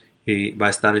y va a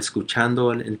estar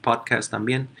escuchando el podcast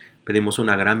también. Pedimos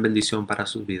una gran bendición para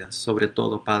sus vidas. Sobre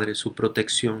todo, Padre, su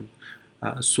protección,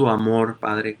 su amor,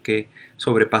 Padre, que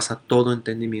sobrepasa todo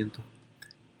entendimiento.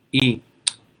 Y,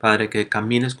 Padre, que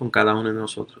camines con cada uno de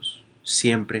nosotros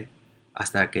siempre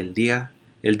hasta que el día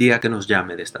que nos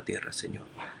llame de esta tierra, Señor.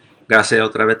 Gracias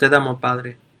otra vez te damos,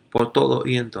 Padre, por todo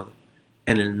y en todo.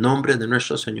 En el nombre de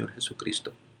nuestro Señor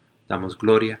Jesucristo. Damos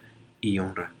gloria y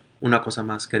honra. Una cosa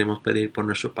más queremos pedir por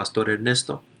nuestro pastor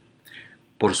Ernesto,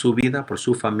 por su vida, por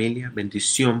su familia,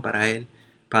 bendición para él.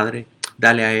 Padre,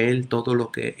 dale a él todo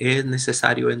lo que es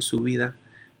necesario en su vida,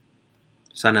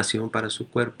 sanación para su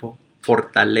cuerpo,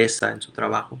 fortaleza en su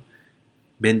trabajo,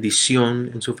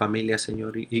 bendición en su familia,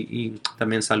 Señor, y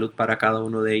también salud para cada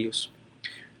uno de ellos.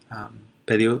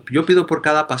 Yo pido por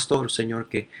cada pastor, Señor,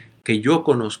 que yo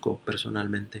conozco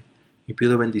personalmente. Y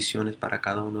pido bendiciones para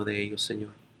cada uno de ellos,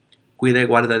 Señor. Cuida y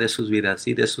guarda de sus vidas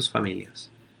y de sus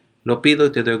familias. Lo pido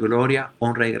y te doy gloria,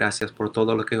 honra y gracias por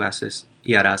todo lo que haces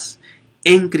y harás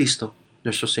en Cristo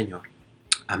nuestro Señor.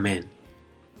 Amén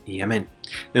y amén.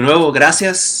 De nuevo,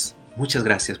 gracias. Muchas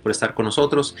gracias por estar con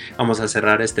nosotros. Vamos a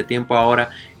cerrar este tiempo ahora.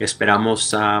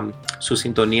 Esperamos su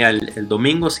sintonía el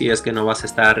domingo. Si es que no vas a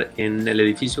estar en el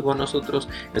edificio con nosotros,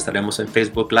 estaremos en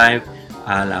Facebook Live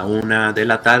a la 1 de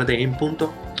la tarde en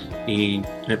punto. Y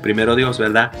el primero Dios,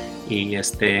 ¿verdad? Y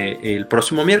el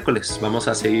próximo miércoles vamos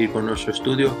a seguir con nuestro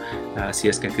estudio, si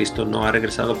es que Cristo no ha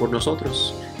regresado por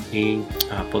nosotros y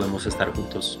podemos estar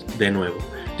juntos de nuevo.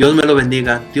 Dios me lo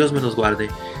bendiga, Dios me los guarde.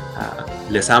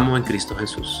 Les amo en Cristo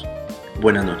Jesús.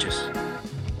 Buenas noches.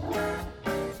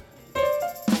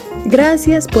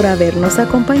 Gracias por habernos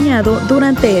acompañado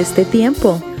durante este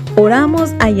tiempo.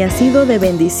 Oramos haya sido de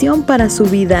bendición para su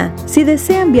vida. Si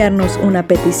desea enviarnos una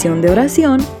petición de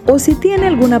oración o si tiene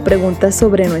alguna pregunta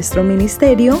sobre nuestro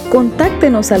ministerio,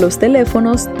 contáctenos a los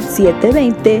teléfonos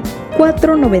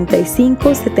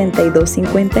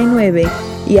 720-495-7259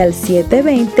 y al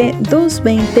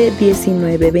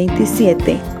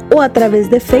 720-220-1927 o a través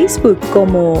de Facebook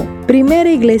como Primera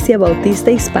Iglesia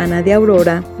Bautista Hispana de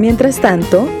Aurora. Mientras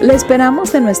tanto, le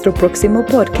esperamos en nuestro próximo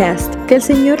podcast. Que el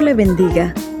Señor le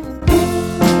bendiga.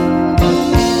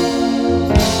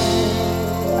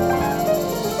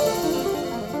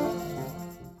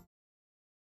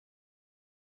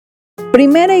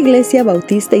 Primera Iglesia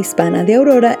Bautista Hispana de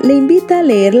Aurora le invita a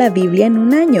leer la Biblia en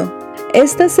un año.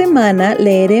 Esta semana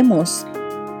leeremos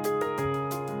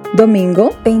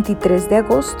domingo 23 de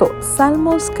agosto,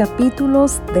 Salmos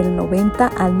capítulos del 90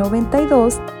 al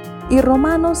 92 y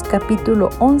Romanos capítulo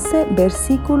 11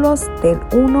 versículos del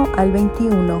 1 al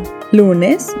 21.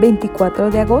 Lunes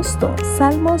 24 de agosto,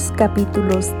 Salmos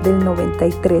capítulos del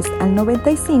 93 al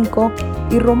 95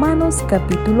 y Romanos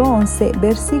capítulo 11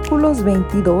 versículos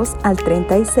 22 al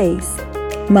 36.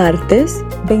 Martes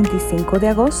 25 de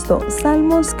agosto,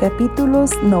 Salmos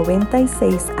capítulos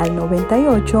 96 al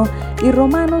 98 y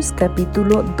Romanos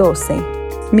capítulo 12.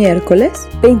 Miércoles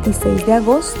 26 de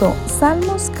agosto,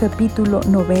 Salmos capítulo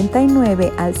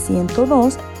 99 al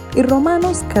 102 y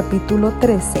Romanos capítulo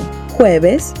 13.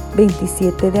 Jueves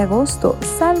 27 de agosto,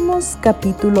 Salmos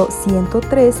capítulo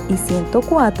 103 y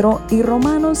 104 y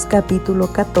Romanos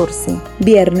capítulo 14.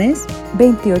 Viernes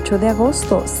 28 de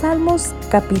agosto, Salmos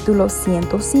capítulo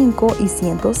 105 y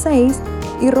 106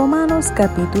 y Romanos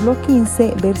capítulo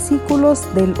 15 versículos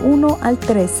del 1 al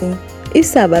 13. Y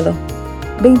sábado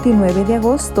 29 de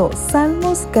agosto,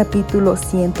 Salmos capítulo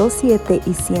 107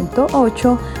 y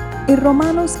 108 y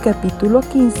Romanos capítulo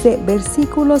 15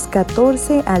 versículos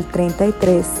 14 al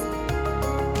 33.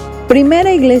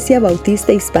 Primera Iglesia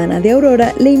Bautista Hispana de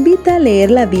Aurora le invita a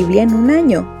leer la Biblia en un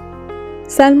año.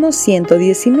 Salmos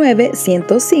 119,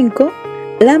 105.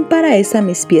 Lámpara es a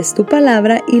mis pies tu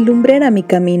palabra y lumbrera mi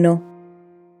camino.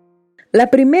 La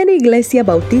Primera Iglesia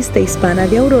Bautista Hispana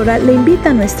de Aurora le invita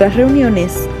a nuestras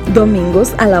reuniones,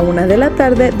 domingos a la 1 de la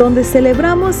tarde, donde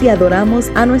celebramos y adoramos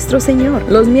a nuestro Señor.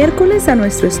 Los miércoles a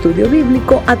nuestro estudio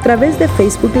bíblico a través de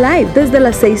Facebook Live desde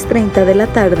las 6:30 de la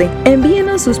tarde.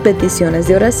 Envíenos sus peticiones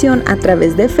de oración a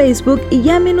través de Facebook y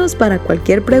llámenos para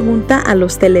cualquier pregunta a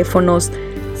los teléfonos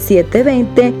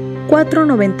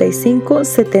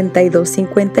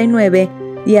 720-495-7259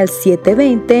 y al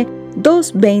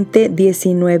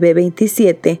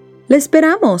 720-220-1927. ¡Le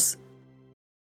esperamos!